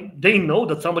their money. They know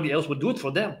that somebody else would do it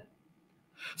for them.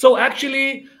 So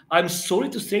actually, I'm sorry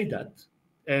to say that,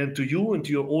 and to you and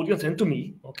to your audience and to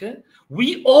me, okay?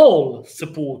 We all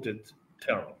supported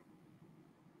terror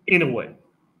in a way.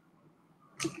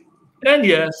 And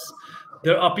yes,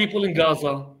 there are people in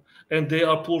Gaza, and they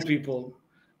are poor people,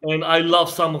 and I love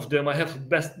some of them. I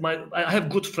have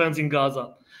good friends in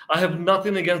Gaza. I have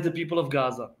nothing against the people of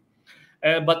Gaza.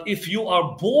 But if you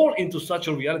are born into such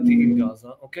a reality in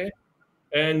Gaza, okay,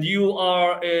 and you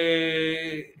are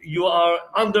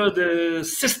under the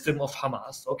system of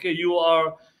Hamas, okay, you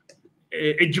are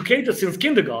educated since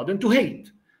kindergarten to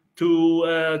hate,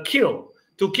 to kill,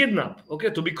 to kidnap, okay,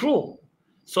 to be cruel.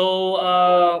 So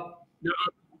there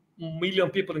are a million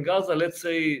people in Gaza. Let's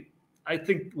say, I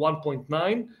think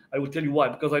 1.9. I will tell you why,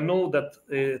 because I know that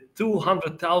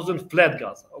 200,000 fled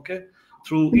Gaza, okay,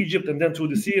 through Egypt and then through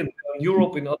the sea and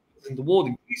Europe and others in the world,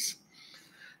 in Greece.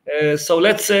 So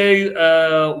let's say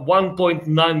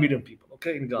 1.9 million people,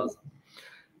 okay, in Gaza.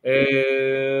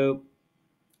 There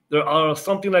are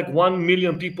something like 1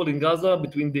 million people in Gaza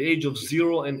between the age of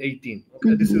 0 and 18.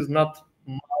 Okay, this is not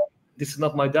This is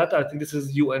not my data. I think this is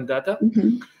UN data.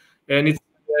 Mm-hmm. And it's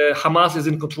Hamas is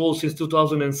in control since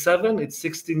 2007. It's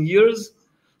 16 years.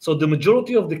 So the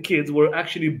majority of the kids were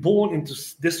actually born into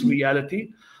this reality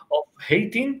of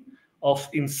hating, of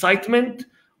incitement,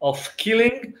 of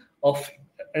killing,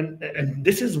 and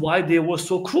this is why they were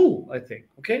so cruel, I think.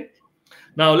 Okay.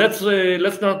 Now let's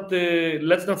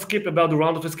not skip about the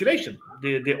round of escalation.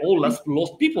 They all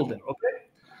lost people there. Okay.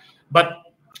 But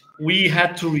we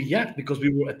had to react because we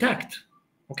were attacked.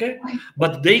 Okay.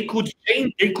 But they could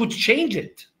change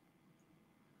it.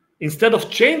 Instead of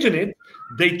changing it,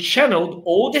 they channeled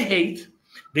all the hate,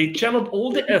 they channeled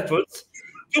all the efforts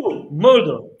to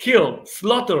murder, kill,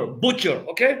 slaughter, butcher,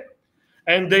 okay?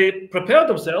 And they prepared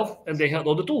themselves and they had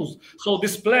all the tools. So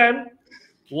this plan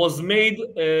was made,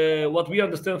 what we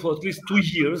understand, for at least 2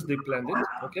 years, they planned it,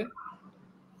 okay?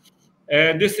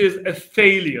 And this is a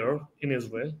failure in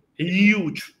Israel, a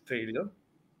huge failure.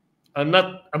 I'm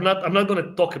not going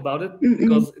to talk about it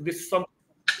because this is something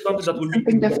that will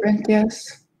something different,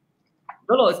 yes.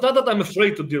 No, it's not that I'm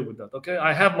afraid to deal with that, okay?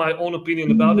 I have my own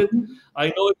opinion about it. I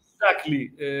know exactly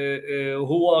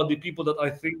who are the people that I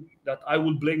think that I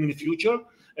will blame in the future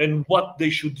and what they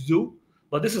should do,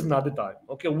 but this is not the time,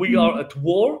 okay? We are at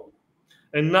war,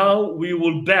 and now we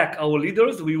will back our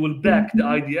leaders, we will back the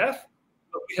IDF,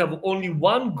 but we have only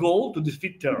one goal: to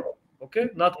defeat terror, okay?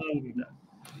 Not more than that.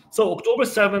 So October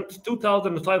 7th,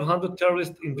 2,500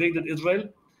 terrorists invaded Israel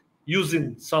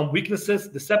using some weaknesses,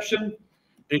 deception.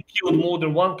 They killed more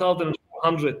than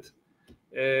 1,400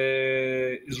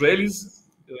 Israelis,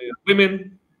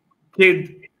 women,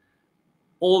 kids,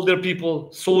 older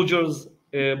people, soldiers,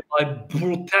 by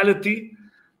brutality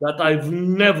that I've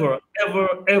never,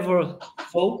 ever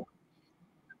thought.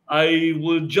 I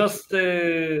will just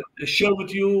share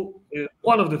with you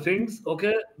one of the things,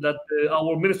 okay, that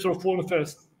our Minister of Foreign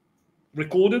Affairs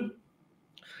recorded,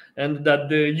 and that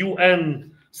the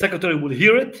UN Secretary will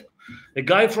hear it. A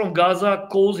guy from Gaza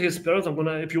calls his parents.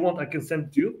 If you want, I can send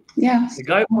it to you. Yes. A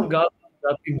guy from Gaza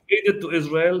that invaded to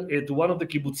Israel, to one of the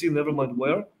kibbutzim, never mind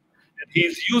where, and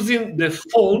he's using the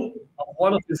phone of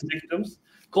one of his victims,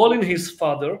 calling his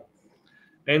father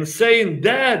and saying,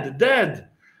 Dad,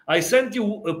 I sent you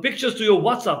pictures to your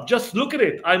WhatsApp. Just look at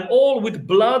it. I'm all with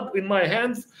blood in my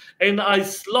hands, and I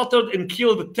slaughtered and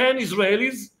killed 10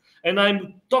 Israelis, and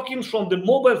I'm talking from the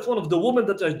mobile phone of the woman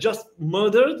that I just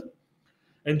murdered.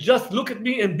 And just look at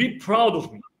me and be proud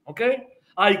of me, okay?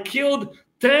 I killed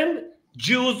 10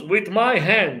 Jews with my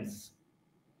hands.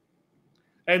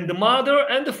 And the mother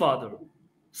and the father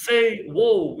say,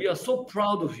 whoa, we are so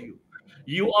proud of you.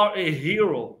 You are a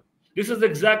hero. This is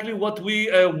exactly what we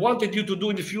wanted you to do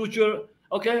in the future,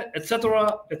 okay,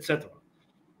 etc., etc.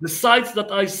 The sights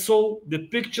that I saw, the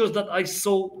pictures that I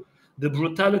saw, the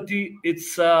brutality,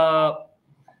 it's, I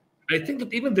think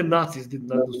that even the Nazis did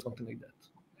not do something like that.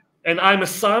 And I'm a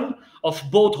son of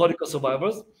both Holocaust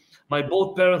survivors. My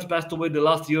both parents passed away the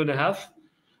last year and a half.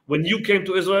 When you came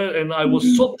to Israel, and I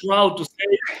was so proud to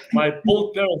say my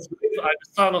both parents live. I'm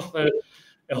a son of a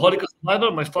Holocaust survivor.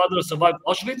 My father survived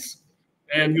Auschwitz.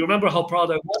 And you remember how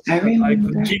proud I was? I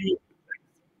continued.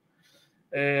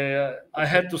 I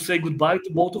had to say goodbye to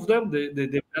both of them.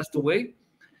 They passed away.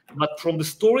 But from the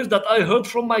stories that I heard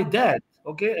from my dad,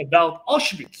 okay, about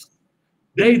Auschwitz,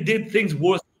 they did things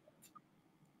worse.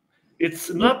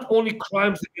 It's not only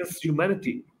crimes against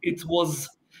humanity. It was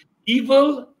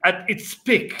evil at its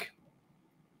peak.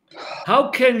 How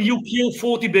can you kill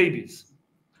 40 babies?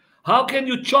 How can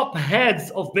you chop heads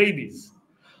of babies?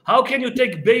 How can you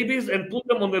take babies and put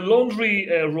them on a laundry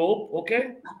rope,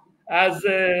 okay, as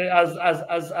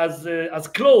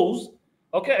clothes,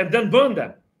 okay, and then burn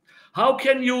them? How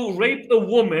can you rape a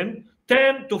woman?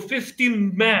 10 to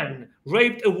 15 men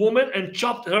raped a woman and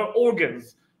chopped her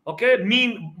organs. Okay,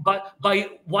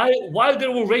 while they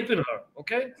were raping her.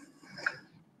 Okay,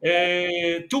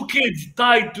 2 kids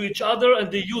tied to each other,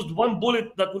 and they used one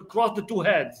bullet that would cross the 2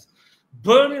 heads,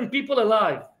 burning people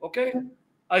alive. Okay,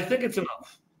 I think it's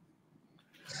enough.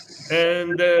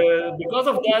 And because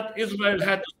of that, Israel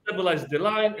had to stabilize the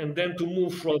line and then to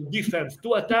move from defense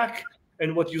to attack.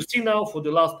 And what you see now for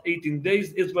the last 18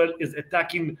 days, Israel is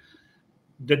attacking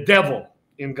the devil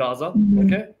in Gaza.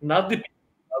 Okay, not the people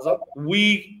of Gaza.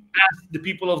 We asked the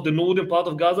people of the northern part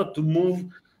of Gaza to move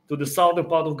to the southern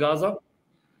part of Gaza.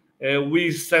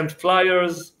 We sent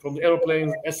flyers from the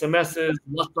airplanes, SMSs,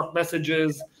 WhatsApp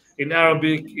messages in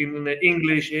Arabic, in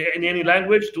English, in any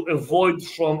language, to avoid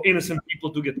from innocent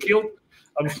people to get killed.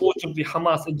 Unfortunately,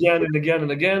 Hamas again and again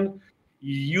and again,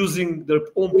 using their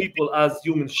own people as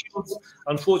human shields.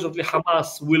 Unfortunately,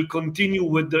 Hamas will continue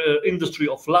with the industry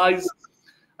of lies,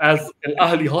 as Al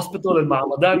Ahli Hospital and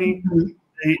Ma'amadani.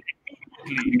 They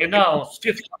announced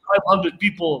 500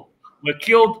 people were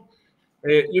killed.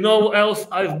 You know else?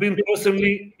 I've been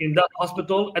personally in that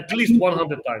hospital at least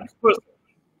 100 times. Personally.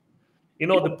 You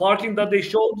know, the parking that they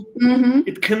showed,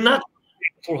 it cannot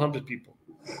take 400 people.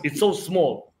 It's so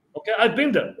small. Okay, I've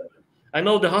been there. I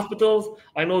know the hospitals,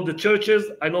 I know the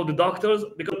churches, I know the doctors,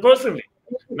 because personally,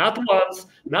 not once,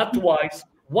 not twice,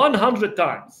 100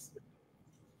 times.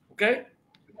 Okay?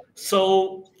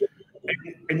 So,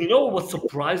 and you know what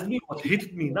surprised me? What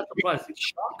hit me? Not surprised, it's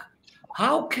shock.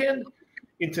 How can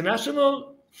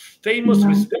international, famous,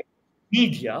 respected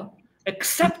media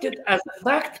accept it as a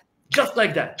fact just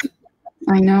like that?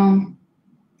 I know.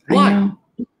 Why? I know.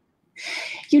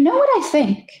 You know what I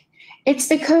think? It's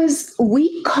because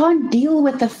we can't deal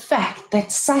with the fact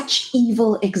that such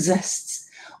evil exists.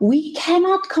 We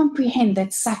cannot comprehend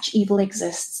that such evil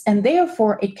exists, and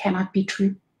therefore it cannot be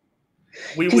true.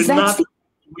 We will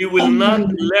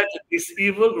not let this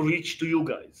evil reach to you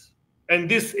guys. And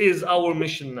this is our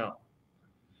mission now.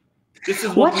 This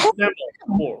is what we stand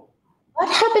for. What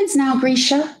happens now,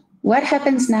 Grisha? What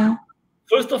happens now?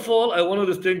 First of all, I want to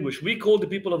distinguish. We call the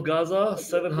people of Gaza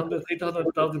 700,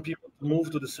 800,000 people to move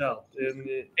to the south, and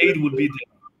aid will be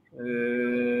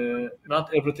there. Not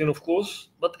everything, of course,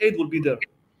 but aid will be there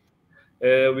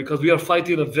because we are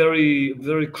fighting a very,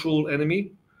 very cruel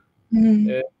enemy,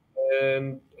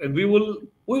 and we will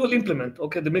implement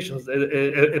the missions.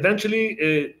 Eventually,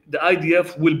 the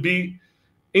IDF will be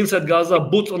inside Gaza,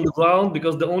 boots on the ground,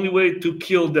 because the only way to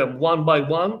kill them one by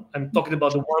one. I'm talking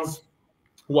about the ones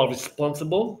who are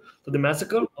responsible for the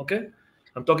massacre, okay?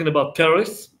 I'm talking about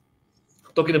terrorists.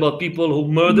 I'm talking about people who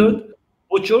murdered,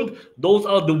 butchered. Those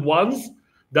are the ones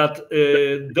that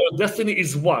their destiny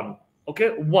is one,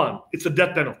 okay? One. It's a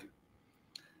death penalty.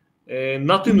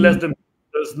 Nothing less than,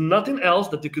 there's nothing else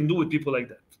that you can do with people like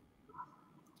that.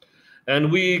 And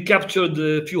we captured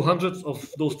a few hundreds of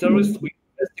those terrorists. We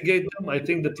investigate them. I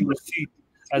think that you will see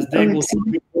as they go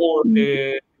through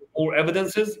more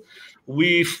evidences.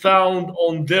 We found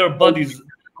on their bodies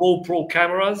GoPro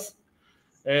cameras,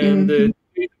 and the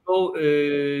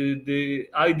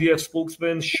IDF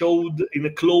spokesman showed in a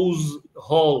closed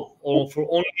hall for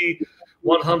only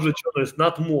 100 journalists,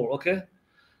 not more. Okay,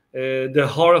 the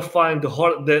horrifying, the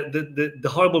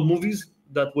horrible movies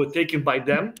that were taken by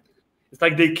them. It's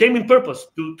like they came in purpose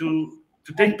to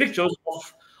take pictures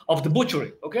of the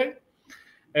butchery. Okay,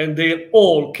 and they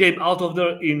all came out of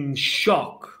there in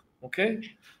shock. Okay.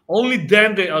 Only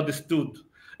then they understood,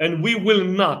 and we will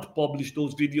not publish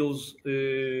those videos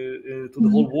to the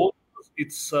whole world.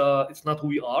 It's not who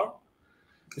we are.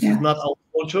 This is not our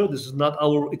culture. This is not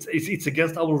our. It's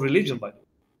against our religion, by the way.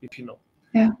 If you know.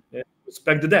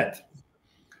 Respect the dead.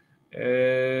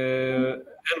 And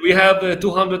we have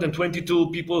 222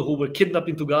 people who were kidnapped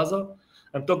into Gaza.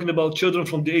 I'm talking about children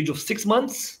from the age of 6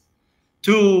 months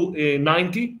to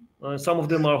 90. Some of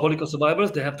them are Holocaust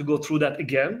survivors. They have to go through that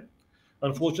again.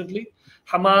 Unfortunately,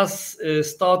 Hamas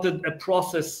started a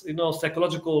process,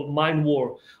 psychological mind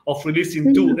war of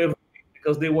releasing two every week,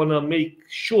 because they want to make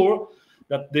sure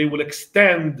that they will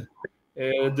extend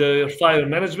their fire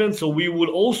management. So we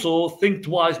will also think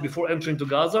twice before entering to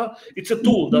Gaza. It's a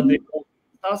tool that they hold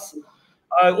us.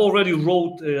 I already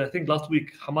wrote, I think last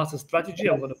week, Hamas's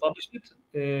strategy. I'm going to publish it.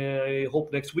 I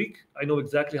hope next week. I know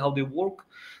exactly how they work.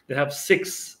 They have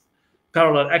 6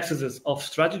 parallel axes of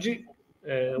strategy.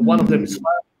 One of them is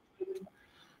fire,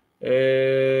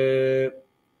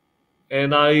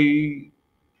 and I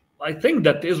think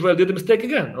that Israel did a mistake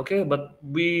again. Okay, but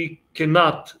we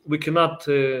cannot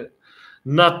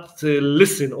not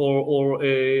listen or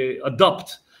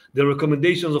adopt the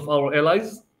recommendations of our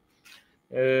allies.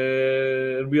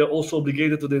 We are also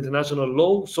obligated to the international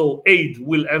law. So aid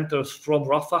will enter from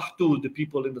Rafah to the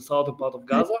people in the southern part of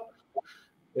Gaza.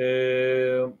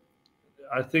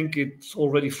 I think it's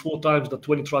already 4 times that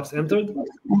 20 trucks entered.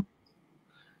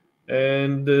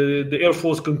 And the Air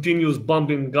Force continues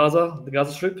bombing Gaza, the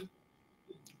Gaza Strip.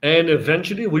 And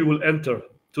eventually we will enter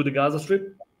to the Gaza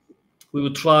Strip. We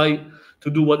will try to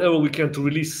do whatever we can to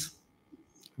release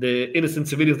the innocent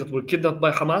civilians that were kidnapped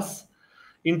by Hamas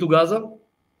into Gaza.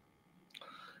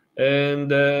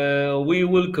 And we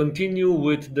will continue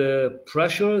with the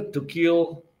pressure to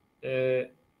kill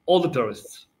all the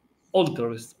terrorists, all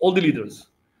the leaders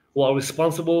who are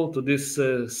responsible to this,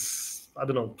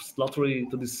 slaughtery,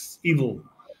 to this evil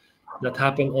that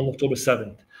happened on October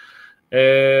 7th.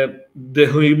 The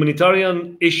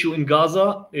humanitarian issue in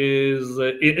Gaza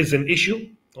is an issue.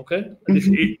 Okay,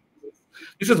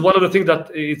 this is one of the things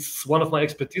that it's one of my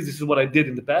expertise. This is what I did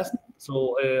in the past,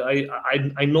 so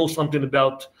I know something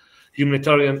about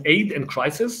humanitarian aid and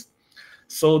crisis.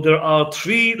 So there are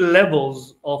three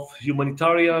levels of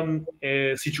humanitarian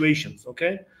situations,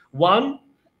 okay? One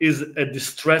is a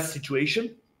distress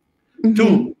situation. Mm-hmm.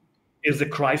 Two is a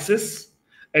crisis.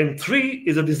 And three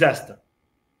is a disaster,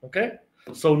 okay?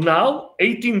 So now,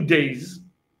 18 days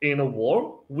in a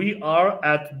war, we are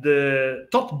at the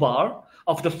top bar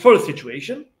of the first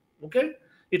situation, okay?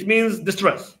 It means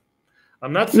distress.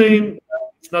 I'm not saying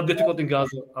it's not difficult in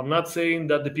Gaza. I'm not saying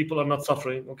that the people are not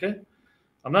suffering, okay?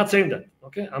 I'm not saying that,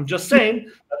 okay? I'm just saying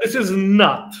that this is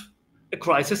not a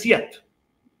crisis yet.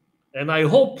 And I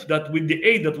hope that with the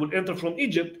aid that will enter from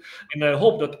Egypt, and I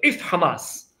hope that if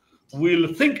Hamas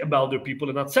will think about their people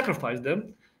and not sacrifice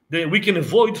them, then we can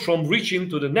avoid from reaching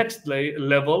to the next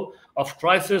level of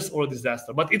crisis or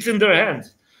disaster. But it's in their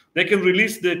hands. They can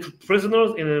release the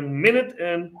prisoners in a minute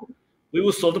and we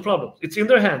will solve the problem. It's in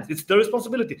their hands. It's their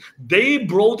responsibility. They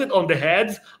brought it on the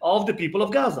heads of the people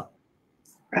of Gaza.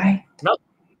 Right. Now,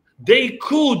 they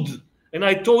could, and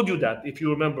I told you that, if you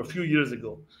remember, a few years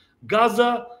ago,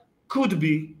 Gaza could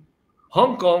be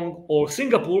Hong Kong or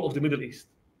Singapore of the Middle East.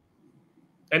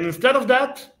 And instead of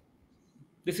that,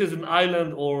 this is an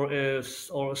island or a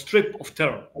strip of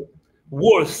terror.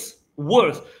 Worse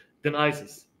than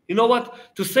ISIS. You know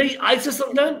what? To say ISIS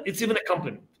on them, it's even a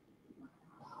compliment.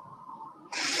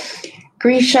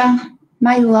 Grisha,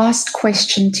 my last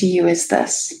question to you is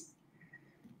this.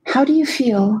 How do you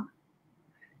feel?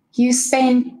 You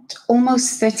spent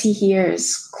almost 30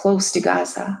 years close to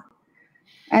Gaza.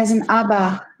 As an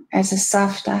Abba, as a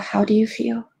Safta, how do you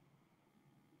feel?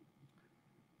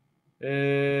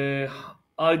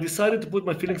 I decided to put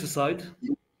my feelings aside,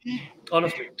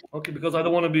 honestly, okay, because I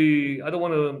don't want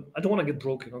to get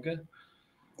broken, okay?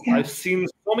 Yeah. I've seen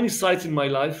so many sights in my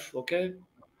life, okay?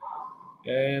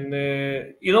 And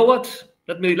you know what?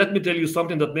 Let me tell you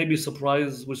something that maybe will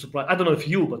surprise. I don't know if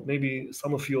you, but maybe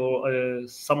some of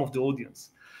the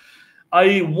audience.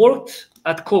 I worked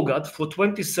at Kogat for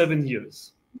 27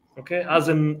 years, okay, as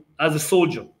a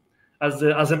soldier, as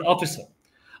an officer.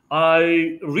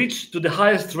 I reached to the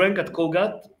highest rank at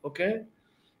Kogat, okay,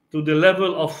 to the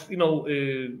level of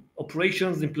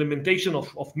operations, implementation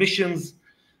of missions,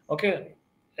 okay,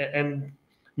 and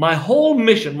my whole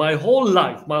mission, my whole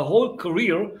life, my whole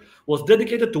career was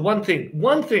dedicated to one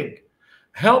thing: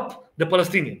 help the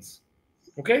Palestinians,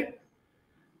 okay.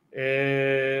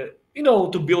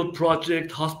 To build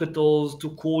projects, hospitals, to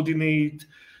coordinate,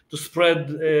 to spread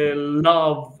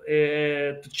love,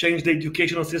 to change the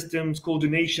educational systems,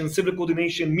 coordination, civil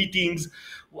coordination, meetings.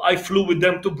 I flew with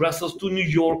them to Brussels, to New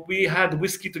York. We had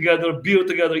whiskey together, beer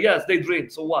together. Yes, they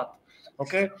drink, so what?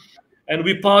 Okay? And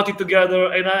we partied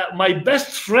together. And my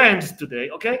best friends today,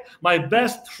 okay? My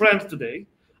best friends today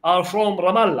are from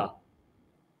Ramallah.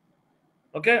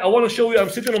 Okay? I want to show you, I'm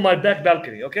sitting on my back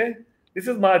balcony, okay? This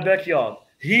is my backyard.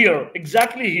 Here,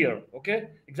 exactly here, okay?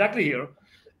 Exactly here.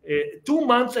 2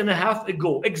 months and a half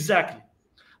ago, exactly,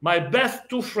 my best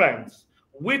two friends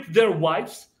with their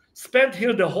wives spent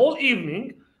here the whole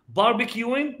evening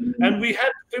barbecuing, and we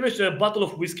had finished a bottle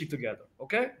of whiskey together,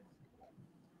 okay?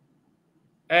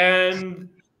 And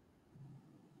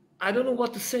I don't know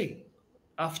what to say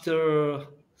after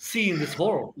seeing this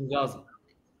horror in Gaza.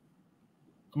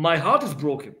 My heart is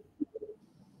broken.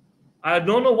 I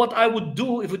don't know what I would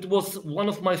do if it was one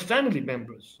of my family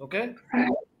members, okay?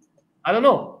 I don't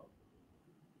know.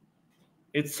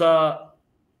 It's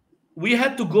we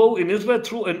had to go in Israel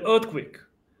through an earthquake.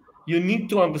 You need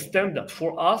to understand that.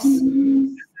 For us,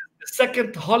 the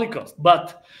second Holocaust,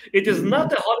 but it is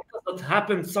not a Holocaust that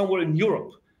happened somewhere in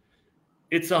Europe.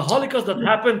 It's a Holocaust that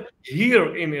happened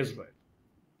here in Israel.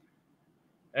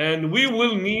 And we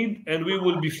will need and we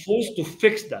will be forced to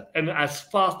fix that. And as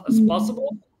fast as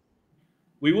possible,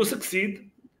 we will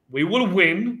succeed. We will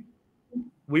win.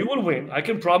 We will win. I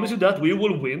can promise you that we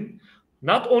will win,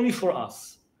 not only for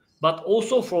us, but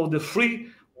also for the free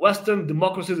Western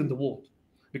democracies in the world.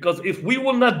 Because if we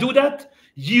will not do that,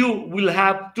 you will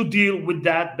have to deal with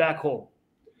that back home.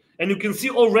 And you can see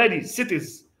already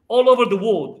cities all over the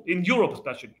world, in Europe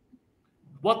especially,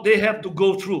 what they have to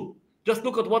go through. Just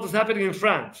look at what is happening in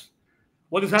France,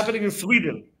 what is happening in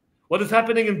Sweden, what is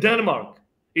happening in Denmark,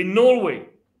 in Norway,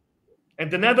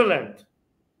 and the Netherlands.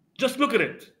 Just look at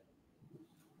it.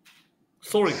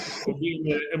 Sorry for being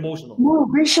emotional. No,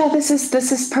 Grisha, this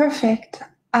is perfect.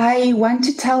 I want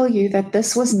to tell you that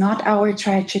this was not our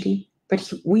tragedy,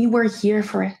 but we were here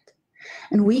for it.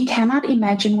 And we cannot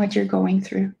imagine what you're going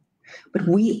through, but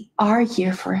we are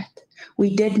here for it.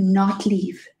 We did not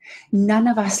leave. None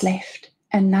of us left,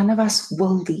 and none of us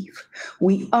will leave.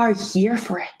 We are here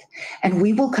for it, and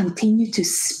we will continue to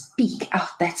speak speak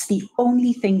out. That's the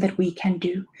only thing that we can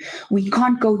do. We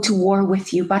can't go to war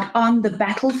with you, but on the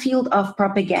battlefield of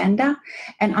propaganda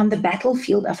and on the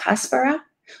battlefield of Hasbara,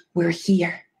 we're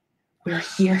here. We're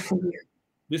here for you.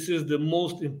 This is the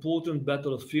most important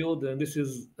battlefield, and this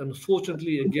is,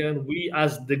 unfortunately, again, we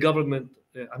as the government,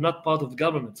 I'm not part of the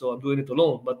government, so I'm doing it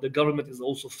alone, but the government is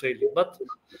also failing. But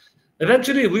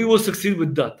eventually, we will succeed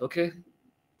with that, okay?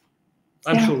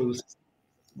 I'm sure we will succeed.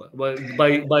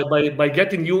 By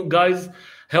getting you guys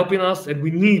helping us, and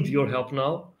we need your help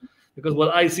now, because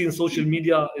what I see in social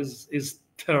media is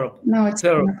terrible. No, it's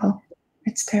terrible.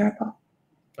 It's terrible.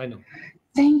 I know.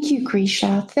 Thank you,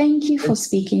 Grisha. Thank you for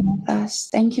speaking with us.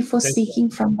 Thank you for speaking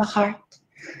from the heart.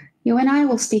 You and I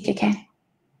will speak again.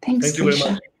 Thanks, Thank you Grisha.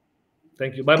 very much.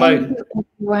 Thank you. Bye-bye. Thank you,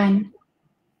 everyone.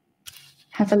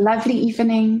 Have a lovely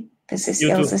evening. This is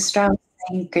Gaza Strip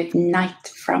saying good night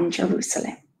from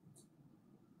Jerusalem.